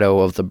shadow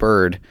of the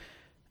bird.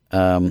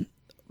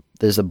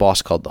 There's a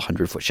boss called the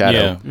 100-foot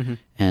shadow,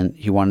 and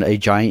he wanted a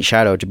giant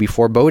shadow to be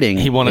foreboding.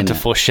 He wanted to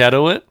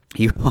foreshadow it.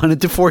 He wanted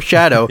to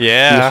foreshadow the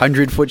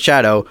 100-foot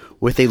shadow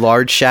with a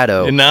large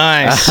shadow.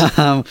 Nice.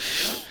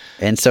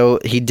 And so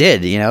he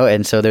did,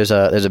 and so there's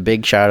a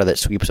big shadow that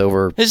sweeps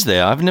over. Is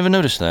there? I've never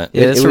noticed that.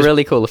 Yeah, it's it a was-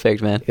 really cool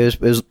effect, man. It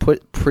was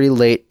put pretty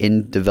late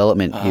in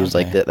development. He was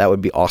like, that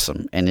would be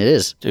awesome, and it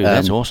is. Dude,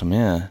 that's awesome,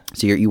 yeah.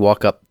 So you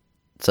walk up,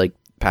 it's like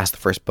past the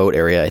first boat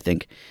area, I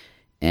think,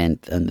 and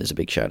there's a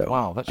big shadow.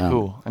 Wow, that's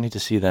cool. I need to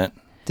see that.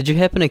 Did you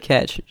happen to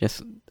catch,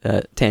 just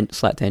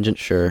slight tangent?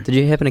 Sure. Did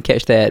you happen to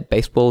catch that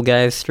baseball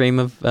guy's stream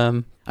of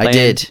I playing?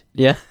 did.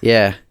 Yeah?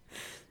 Yeah.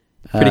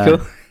 Pretty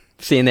cool.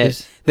 Seeing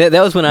that.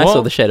 That was when I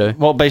saw the shadow.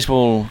 What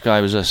baseball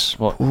guy was this?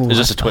 Is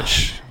this a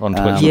Twitch on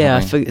Twitch? Yeah,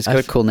 or something? It's got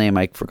a cool name.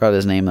 I forgot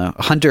his name though.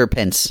 Hunter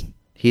Pence.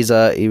 He was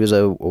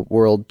a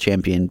world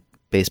champion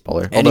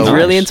baseballer. And he's Nice.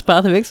 really into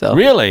Path of Exile.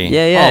 Really?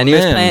 Yeah. Oh, And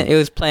man. he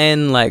was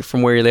playing like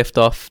from where he left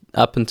off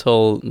up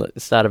until the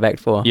start of Act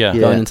 4. Yeah.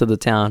 Going Yeah. into the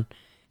town.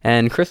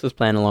 And Chris was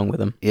playing along with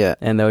him. Yeah.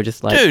 And they were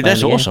just like, Dude, that's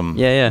playing the game. awesome.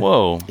 Yeah.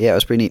 Whoa. Yeah, it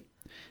was pretty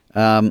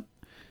neat.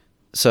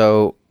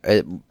 So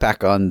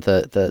back on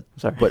the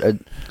Sorry. what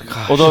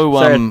Although,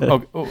 Sorry.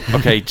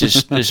 okay,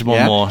 just one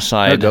Yeah? more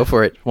side. No, go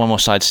for it. One more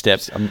side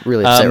step. I'm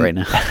really upset Um, right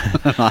now.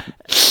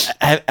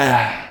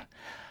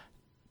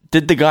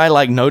 Did the guy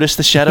like notice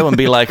the shadow and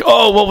be like,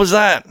 "Oh, what was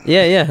that?"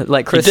 Yeah.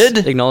 Like Chris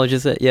did?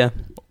 acknowledges it. Yeah.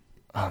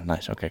 Oh,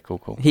 nice. Okay,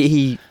 cool.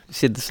 He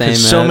said the same.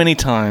 'Cause so many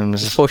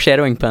times.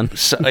 foreshadowing pun.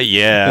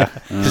 Yeah.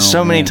 Because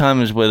so many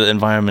times with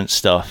environment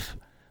stuff,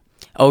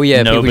 Oh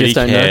yeah. people nobody just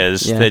don't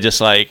cares. Know. Yeah. They're just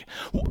like,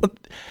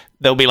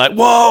 they'll be like,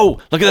 "Whoa,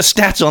 look at the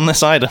stats on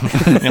this item."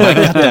 You're like,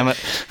 "God damn it."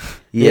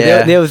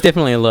 Yeah, there was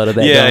definitely a lot of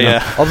that. Yeah, going on.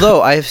 yeah.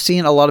 Although I've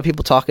seen a lot of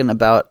people talking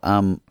about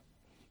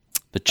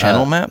The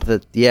channel map.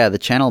 the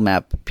channel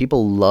map.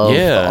 People love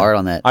Yeah. the art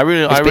on that. I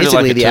really it's like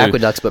basically it the too.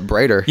 aqueducts but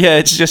brighter. Yeah,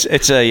 it's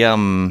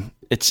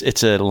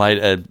a light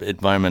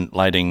environment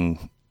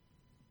lighting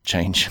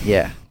change.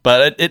 Yeah.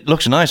 But it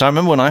looks nice. I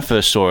remember when I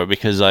first saw it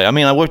because I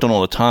worked on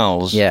all the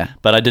tiles. Yeah.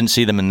 But I didn't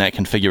see them in that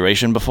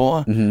configuration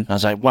before. Mm-hmm. I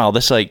was like, wow,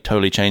 this like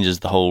totally changes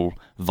the whole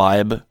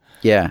vibe.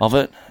 Yeah. Of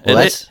it. Well,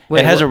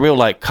 it has a real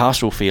like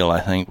castle feel,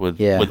 I think,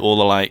 with all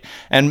the like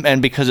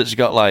and because it's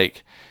got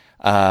like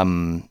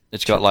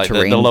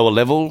the lower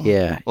level.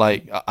 Yeah.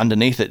 Like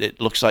underneath it, it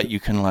looks like you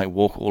can like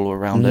walk all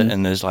around it,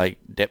 and there's like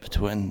depth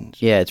to it. And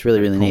yeah, it's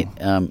really neat.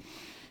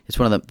 It's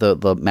one of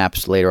the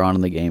maps later on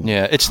in the game.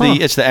 Yeah, it's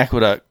the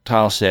Aqueduct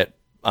tile set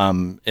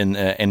in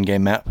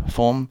in-game map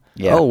form.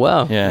 Yeah. Oh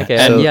wow. Yeah. Okay.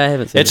 And I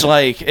haven't seen it.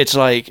 It's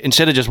like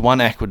instead of just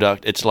one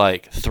aqueduct, it's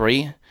like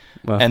 3,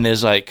 Wow. and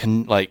there's like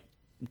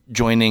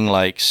joining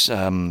like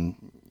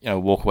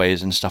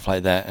walkways and stuff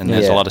like that, and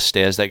there's a lot of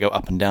stairs that go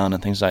up and down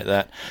and things like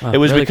that. Wow, it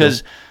was really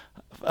because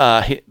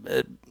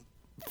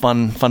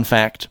fun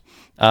fact.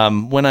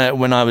 When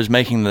I was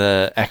making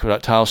the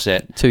Aqueduct tile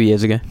set 2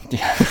 years ago.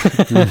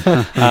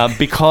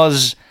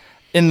 because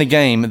in the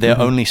game they're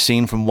only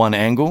seen from one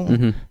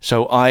angle,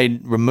 so I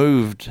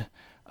removed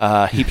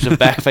heaps of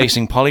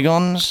back-facing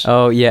polygons.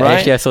 Oh yeah, right?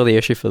 actually I saw the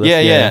issue for this.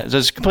 Yeah. So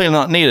it's completely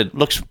not needed.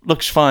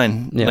 Looks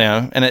fine, you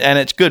know, and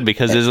it's good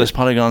because there's less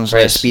polygons.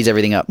 Right, it speeds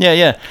everything up.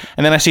 Yeah.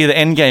 And then I see the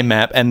end game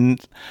map,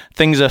 and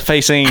things are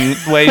facing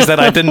ways that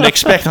I didn't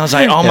expect. And I was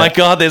like, oh my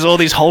god, there's all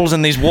these holes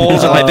in these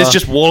walls, and like there's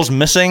just walls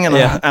missing. And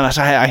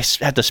I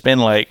had to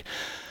spend like.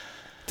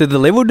 Did the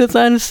level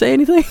designers say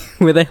anything?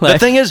 Were they like? The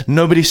thing is,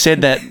 nobody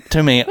said that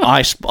to me.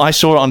 I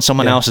saw it on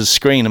someone else's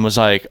screen and was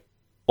like,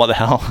 what the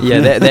hell? Yeah,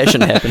 that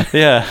shouldn't happen.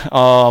 Yeah.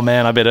 Oh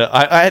man, I better.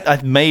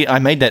 I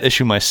made that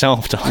issue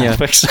myself to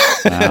fix.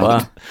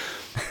 Wow.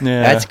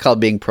 Yeah. That's called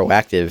being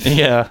proactive.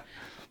 Yeah.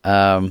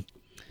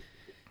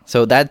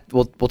 So that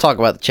we'll talk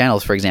about the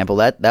channels, for example.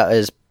 That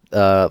is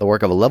the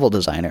work of a level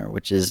designer,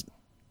 which is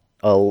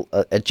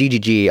at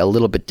GGG a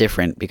little bit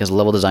different because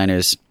level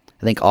designers,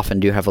 I think, often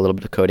do have a little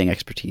bit of coding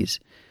expertise,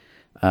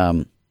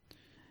 and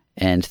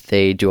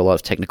they do a lot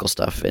of technical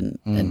stuff, and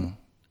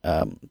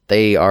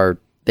they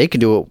can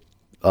do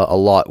a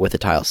lot with a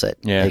tile set.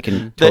 Yeah. They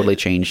can totally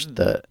change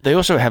the. They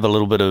also have a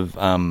little bit of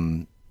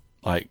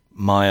like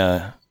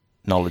Maya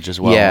knowledge as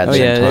well. Yeah, at the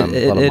same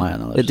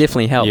time. It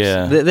definitely helps.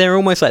 Yeah. They're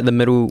almost like the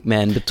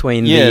middleman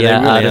between Yeah, the they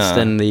really artist are.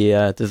 and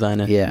the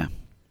designer. Yeah.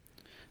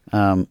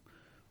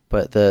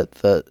 But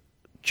the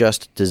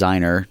just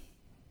designer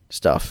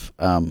stuff.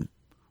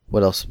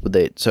 What else would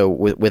they? So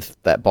with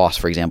that boss,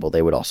 for example,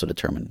 they would also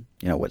determine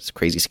what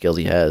crazy skills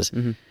he has.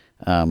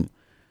 Mm-hmm.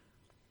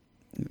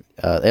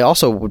 They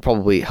also would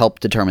probably help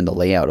determine the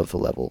layout of the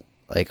level.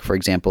 Like, for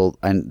example,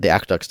 the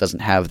Aqueducts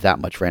doesn't have that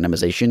much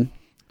randomization,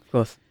 Of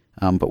course.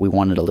 but we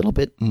wanted a little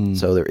bit,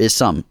 so there is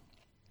some.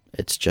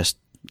 It's just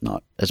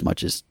not as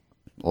much as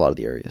a lot of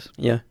the areas.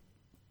 Yeah.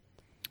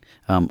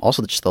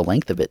 Also, just the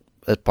length of it.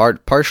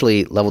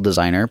 Partially level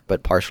designer,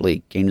 but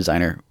partially game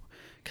designer,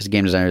 because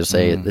game designers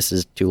say this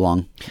is too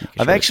long.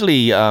 I've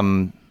actually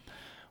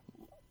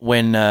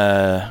when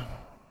I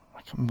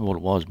can't remember what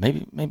it was.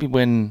 Maybe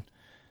when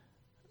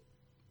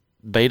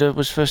beta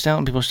was first out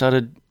and people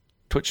started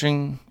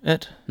twitching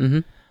it. Mm-hmm.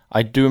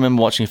 I do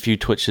remember watching a few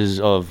twitches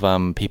of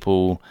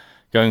people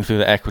going through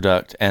the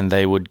Aqueduct, and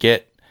they would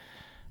get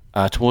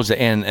towards the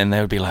end, and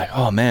they would be like,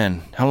 "Oh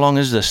man, how long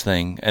is this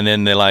thing?" And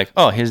then they're like,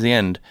 "Oh, here's the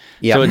end."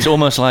 Yeah. So it's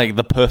almost like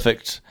the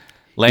perfect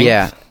length.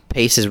 Yeah,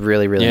 pace is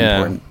really Yeah.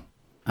 important.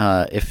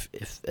 If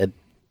it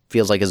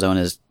feels like a zone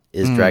is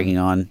dragging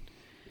on,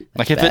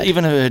 Like that's if bad.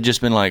 even if it had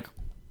just been like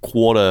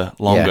quarter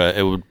longer,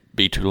 it would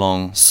be too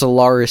long.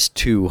 Solaris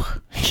 2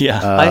 Yeah.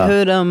 I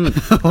heard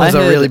was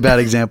a really bad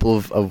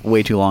example of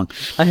way too long.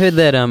 I heard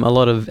that a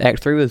lot of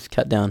Act 3 was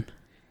cut down.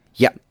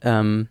 Yep.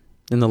 In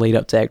the lead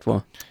up to Act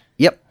 4.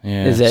 Yep.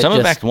 Yeah. Is that Some of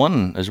just- Act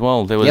 1 as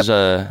well. There was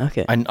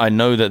Okay. I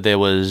know that there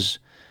was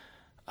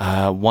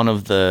one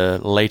of the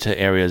later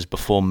areas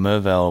before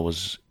Mervale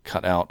was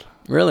cut out.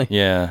 Really?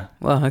 Yeah.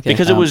 Wow. Okay.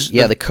 Because it was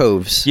the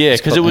coves. yeah, It's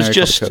because called- it was an area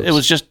called just the Coves. it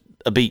was just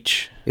a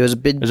beach. It was a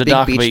big, a big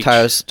dark beach,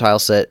 beach. tile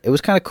set. It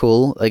was kind of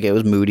cool. Like, it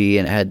was moody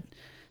and it had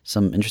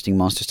some interesting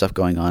monster stuff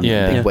going on.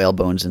 Yeah. Big Yeah. whale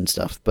bones and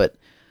stuff. But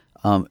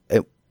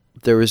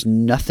there was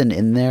nothing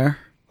in there.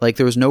 Like,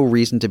 there was no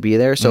reason to be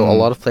there. So a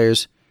lot of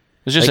players,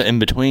 It was just Like- an in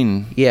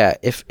between. yeah,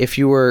 if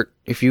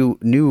you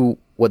knew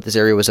what this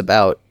area was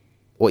about,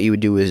 what you would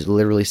do is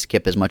literally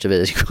skip as much of it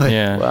as you could.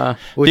 Yeah. Wow.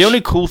 The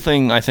only cool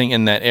thing I think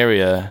in that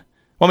area,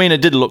 well, I mean,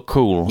 it did look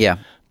cool. Yeah.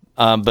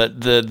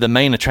 But the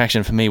main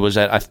attraction for me was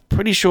that I'm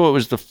pretty sure it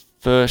was the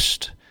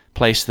first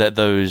place that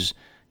those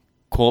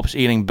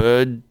corpse-eating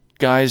bird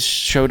guys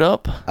showed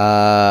up.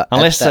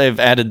 Unless they've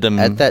added them.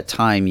 At that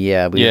time,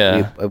 yeah.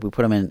 We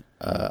put them in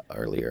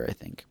earlier, I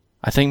think.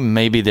 I think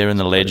maybe they're in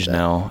the ledge that-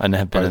 now and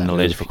have been part of in the that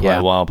ledge move, for quite yeah.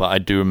 a while, but I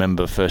do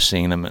remember first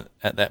seeing them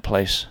at that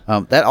place.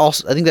 That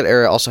also, I think that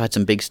area also had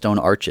some big stone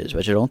arches,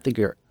 which I don't think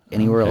are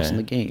anywhere else in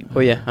the game. Oh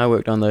yeah, I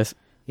worked on those.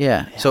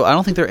 Yeah, so I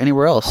don't think they're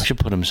anywhere We else. should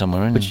put them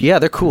somewhere in. Yeah,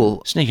 they're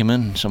cool. Sneak them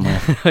in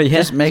somewhere. Oh yeah.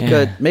 Just make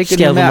Yeah. a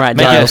Scale new them map right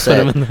Make down. it-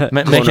 tile Put them set. in the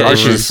Make corner an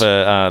issue arches.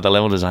 for the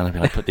level designer. Be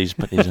like, put these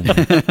in there.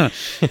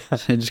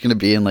 They're just gonna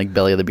be in like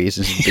Belly of the Beast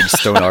and some big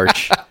stone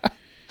arch.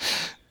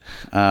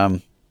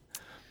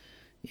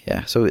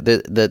 Yeah. So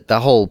the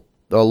whole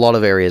a lot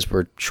of areas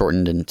were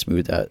shortened and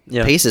smoothed out.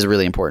 Yeah. Pace is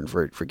really important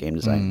for game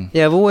design.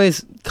 Yeah, I've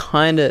always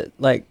kind of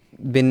like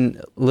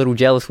been a little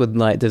jealous with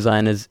like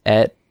designers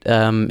at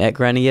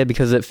Grinding Gear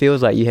because it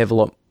feels like you have a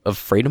lot of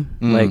freedom.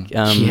 Like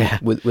Yeah.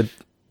 with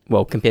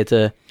well compared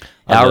to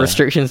our Other-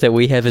 restrictions that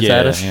we have as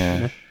artists.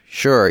 yeah.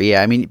 Sure.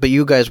 Yeah. I mean, but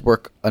you guys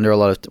work under a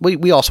lot of.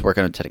 We also work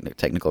under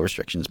technical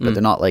restrictions, but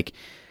they're not like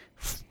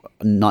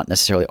not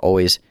necessarily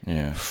always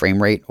Yeah.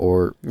 frame rate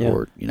or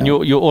you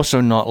know. You're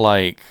also not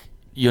like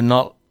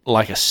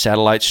a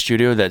satellite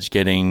studio that's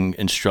getting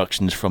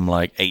instructions from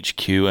like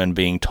HQ and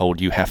being told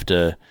you have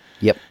to,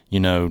 Yep. you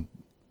know,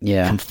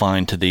 Yeah.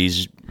 confined to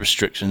these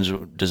restrictions,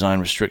 or design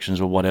restrictions,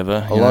 or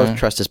whatever. A lot of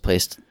trust is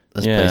placed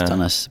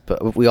on us,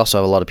 but we also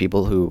have a lot of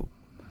people who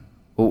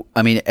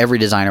I mean, every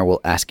designer will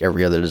ask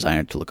every other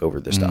designer to look over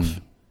their stuff,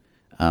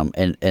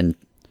 and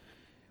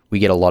we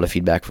get a lot of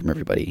feedback from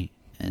everybody,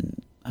 and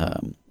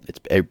it's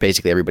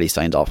basically everybody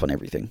signs off on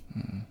everything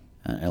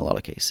in a lot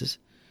of cases,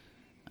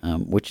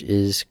 which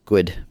is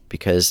good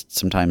because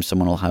sometimes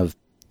someone will have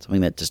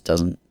something that just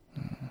doesn't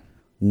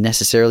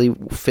necessarily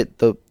fit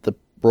the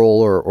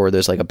role, or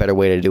there's like a better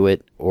way to do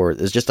it, or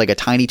there's just like a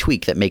tiny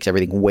tweak that makes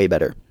everything way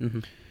better.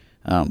 And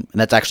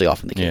that's actually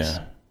often the case.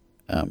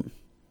 Yeah.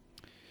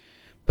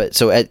 But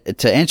so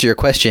to answer your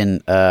question,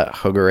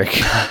 Hogaric,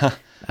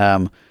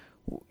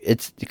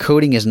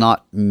 coding is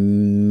not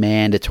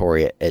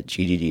mandatory at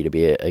GGG to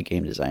be a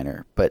game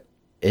designer, but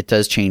it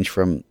does change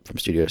from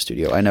studio to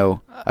studio. I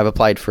know I've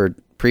applied for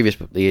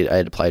previously. I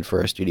had applied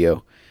for a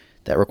studio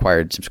that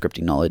required some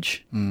scripting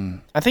knowledge.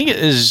 I think it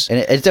is. And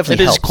it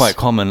definitely helps. It is quite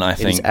common, I It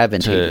think, is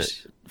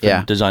advantageous.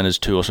 for designers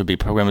to also be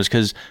programmers,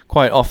 because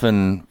quite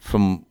often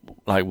from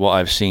like what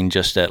I've seen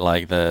just at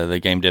like the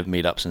game dev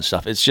meetups and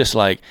stuff, it's just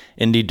like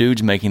indie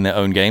dudes making their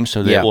own games,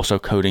 so they're Yeah. also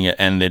coding it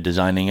and they're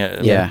designing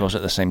it, Yeah. of course,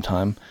 at the same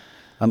time.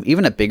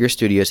 Even at bigger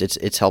studios,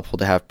 it's helpful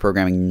to have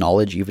programming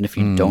knowledge, even if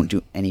you don't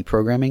do any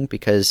programming,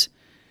 because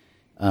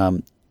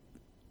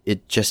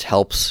it just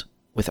helps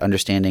with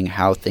understanding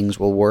how things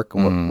will work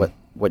and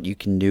what you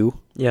can do.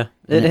 Yeah,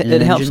 In it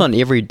an helps engine? on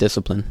every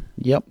discipline.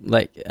 Yep.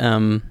 Like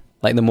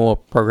the more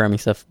programming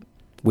stuff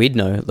we'd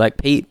know. Like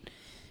Pete,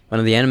 one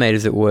of the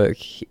animators at work,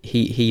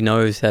 he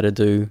knows how to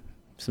do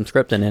some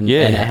scripting, and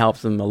it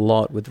helps him a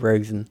lot with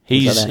rigs and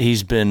things like that.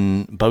 He's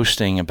been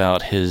boasting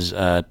about his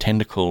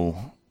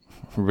tentacle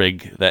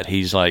rig that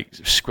he's like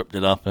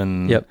scripted up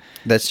and Yep.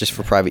 That's just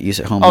for private use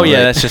at home. Oh though, yeah,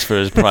 right? that's just for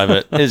his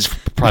private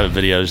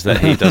videos that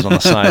he does on the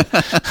side.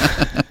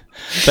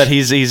 But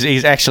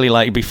he's actually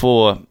like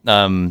before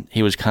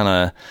he was kind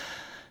of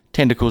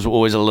tentacles were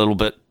always a little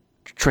bit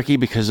tricky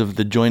because of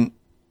the joint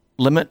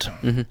limit.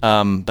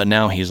 But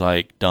now he's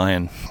like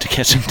dying to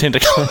get some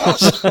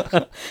tentacles,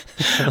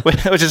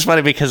 which is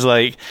funny because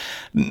like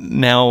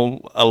now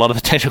a lot of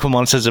the tentacle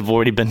monsters have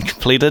already been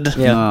completed.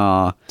 Yeah.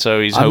 Aw.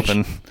 So he's I'm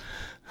hoping.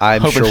 I'm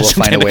Hoping sure for we'll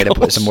some find a way to put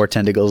tentacles. some more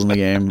tentacles in the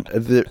game.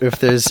 If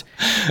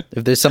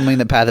there's something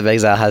that Path of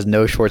Exile has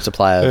no short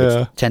supply of,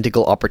 Yeah. it's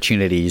tentacle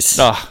opportunities.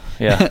 Oh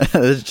yeah.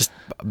 It's just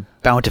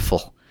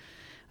bountiful.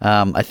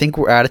 I think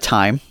we're out of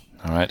time.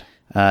 All right.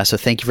 So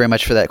thank you very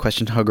much for that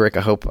question, Hogaric.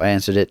 I hope I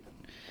answered it.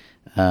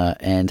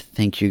 And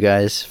thank you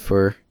guys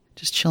for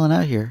just chilling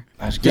out here.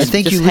 That's good. Yeah,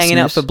 thank Just you, hanging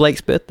out listeners. for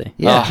Blake's birthday.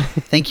 Yeah. Oh.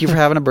 Thank you for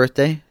having a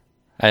birthday.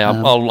 Hey,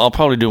 I'll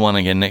probably do one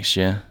again next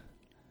year.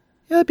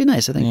 Yeah, that'd be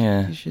nice. I think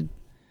Yeah. you should.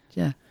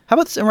 Yeah. How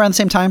about around the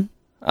same time?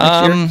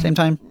 Next year? Same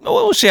time?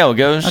 We'll see how it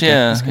goes. Okay,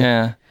 Yeah, that's good.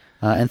 yeah,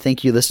 And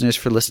thank you, listeners,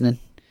 for listening.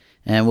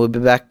 And we'll be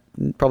back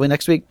probably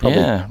next week. Probably.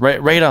 yeah.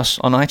 Rate us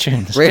on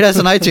iTunes. Rate us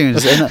on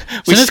iTunes. And,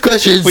 send us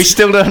questions. We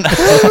still don't.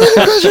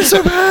 questions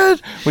so bad.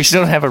 We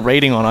still don't have a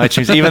rating on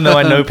iTunes, even though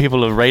I know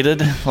people have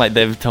rated, like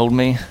they've told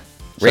me.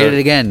 Rate it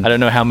again. I don't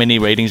know how many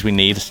ratings we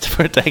need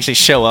for it to actually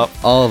show up.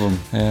 All of them.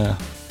 Yeah. All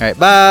right.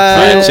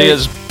 Bye. See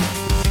yous.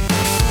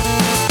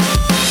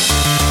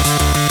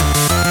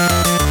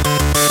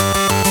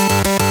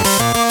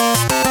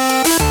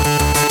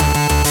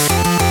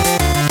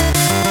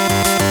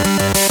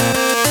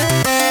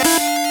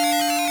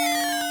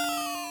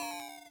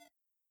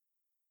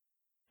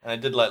 I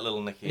did like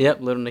Little Nicky.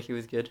 Yep, Little Nicky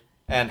was good.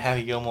 And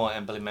Happy Gilmore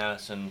and Billy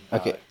Madison.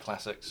 Okay.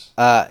 Classics.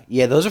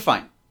 Yeah, those are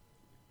fine.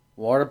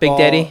 Waterball. Big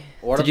Daddy.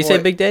 Waterboy. Did you say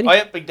Big Daddy? Oh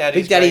yeah, Big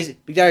Daddy's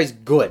Big Daddy's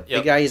good. Yep.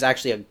 Big Daddy is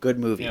actually a good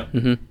movie. Yep.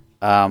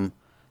 Mm-hmm.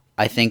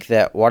 I think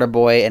that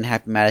Waterboy and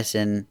Happy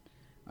Madison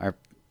are.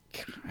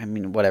 I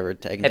mean, whatever. I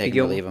can Happy take them or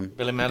Gilmore. leave them.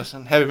 Billy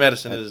Madison. Happy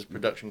Madison is his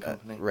production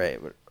company. Right.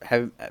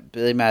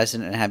 Billy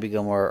Madison and Happy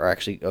Gilmore are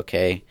actually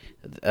okay.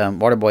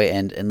 Waterboy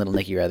and Little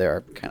Nicky rather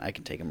are kind. I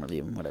can take them or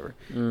leave them, whatever.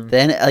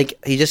 Then like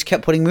he just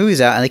kept putting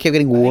movies out and they kept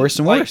getting worse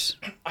and worse.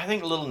 I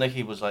think Little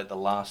Nicky was like the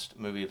last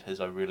movie of his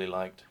I really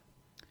liked.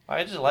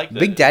 I just liked it.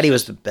 Big Daddy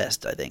was the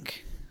best, I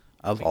think,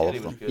 of Big all Daddy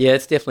of was them. good. Yeah,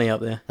 it's definitely up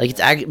there.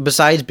 Like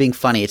besides being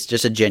funny, it's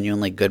just a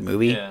genuinely good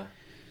movie. Yeah.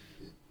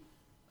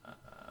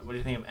 What do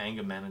you think of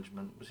Anger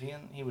Management? Was he in?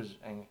 He was.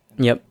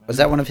 Was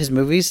that one of his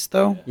movies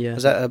though? Yeah.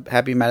 Was that a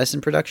Happy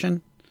Madison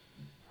production?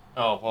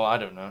 Oh well, I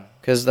don't know.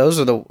 Because those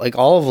are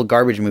all of the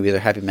garbage movies are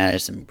Happy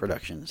Madison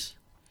productions.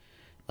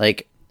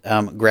 Like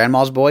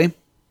Grandma's Boy,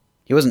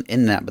 he wasn't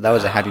in that, but that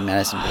was a Happy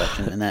Madison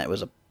production, and that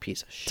was a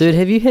piece of shit. Dude,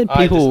 have you had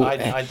people?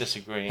 I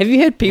disagree. Have you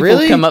had people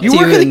Really? come up You to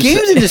work you in the and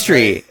games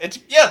industry.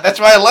 That's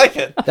why I like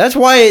it. That's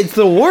why it's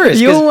the worst.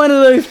 'cause- You're one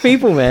of those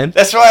people, man.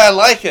 That's why I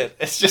like it.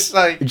 It's just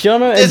like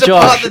Jono and there's a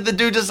part Josh. that the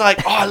dude is like,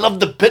 "Oh, I love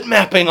the bit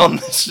mapping on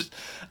this."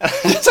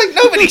 It's like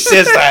nobody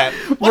says that.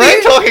 What are Right?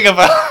 you talking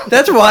about?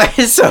 That's why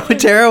it's so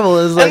terrible.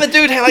 Is like, And the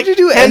dude did you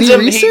do hands any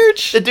him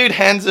research? the dude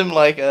hands him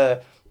like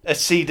a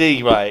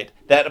CD, right?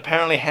 That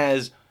apparently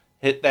has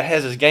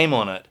his game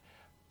on it.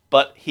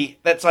 But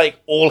that's like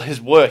all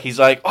his work. He's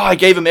like, "Oh, I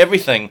gave him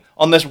everything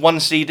on this one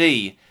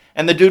CD."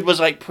 And the dude was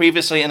like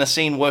previously in a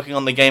scene working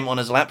on the game on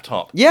his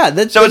laptop. yeah,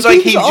 that's So it's like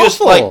he game's just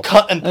awful. like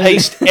cut and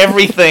paste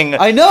everything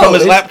I know, from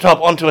his it's-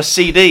 laptop onto a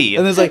CD.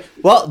 And it's like,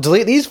 well,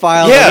 delete these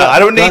files. Yeah, I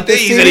don't got need the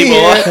these CD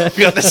anymore. here. I've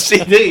got the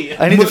CD.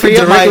 I need to Put free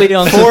up my directly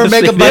onto 4 the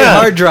CD. megabyte Yeah.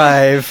 hard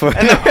drive. For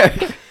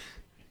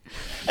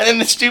And then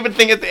the stupid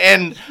thing at the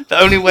end, the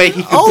only way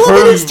he could All of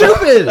it is prove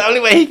stupid. the only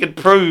way he could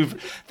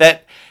prove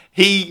that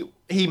he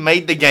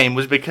made the game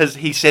was because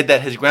he said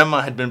that his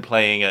grandma had been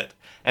playing it,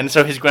 and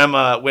so his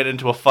grandma went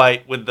into a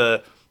fight with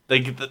the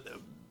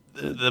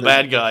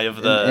bad guy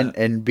of the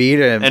and beat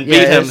him. and Yeah,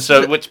 beat him. it's-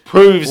 So which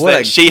proves what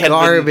that a she had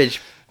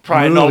garbage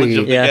prior movie. knowledge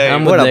of the Yeah, game.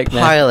 I'm What with a Nick,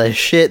 man. pile of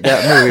shit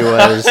that movie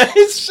was.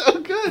 It's so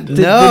good.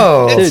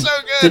 No. It's Dude, so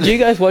good. Did you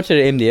guys watch it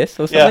at MDS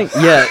or Yeah.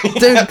 something? Yeah,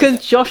 dude,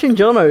 because Josh and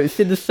Jono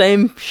said the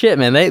same shit,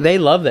 man. They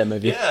love that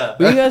movie. Yeah.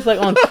 Were you guys like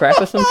on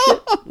crack or some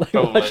shit? Like,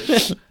 Probably.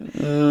 watching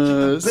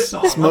it?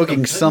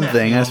 Smoking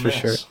something, that's for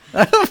sure. Yes.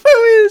 That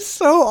movie is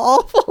so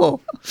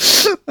awful.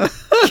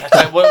 That's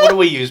like, what do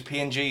we use?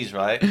 PNGs,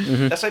 right?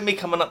 Mm-hmm. That's like me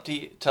coming up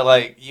to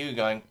like you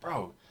going,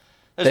 bro,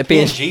 those They're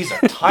PNGs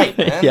are tight,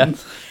 man. Yeah.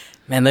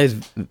 Man, those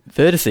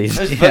vertices.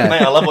 Those Yeah.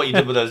 Man, I love what you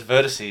did with those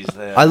vertices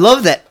there. I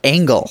love that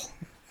angle.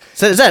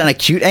 Is that an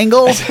acute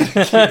angle?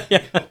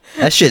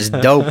 That shit's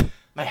dope.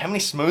 Man, how many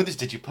smoothers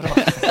did you put on?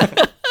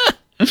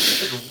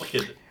 That's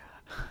wicked.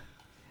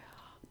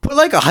 Put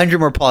like 100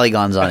 more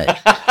polygons on it.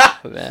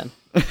 Man.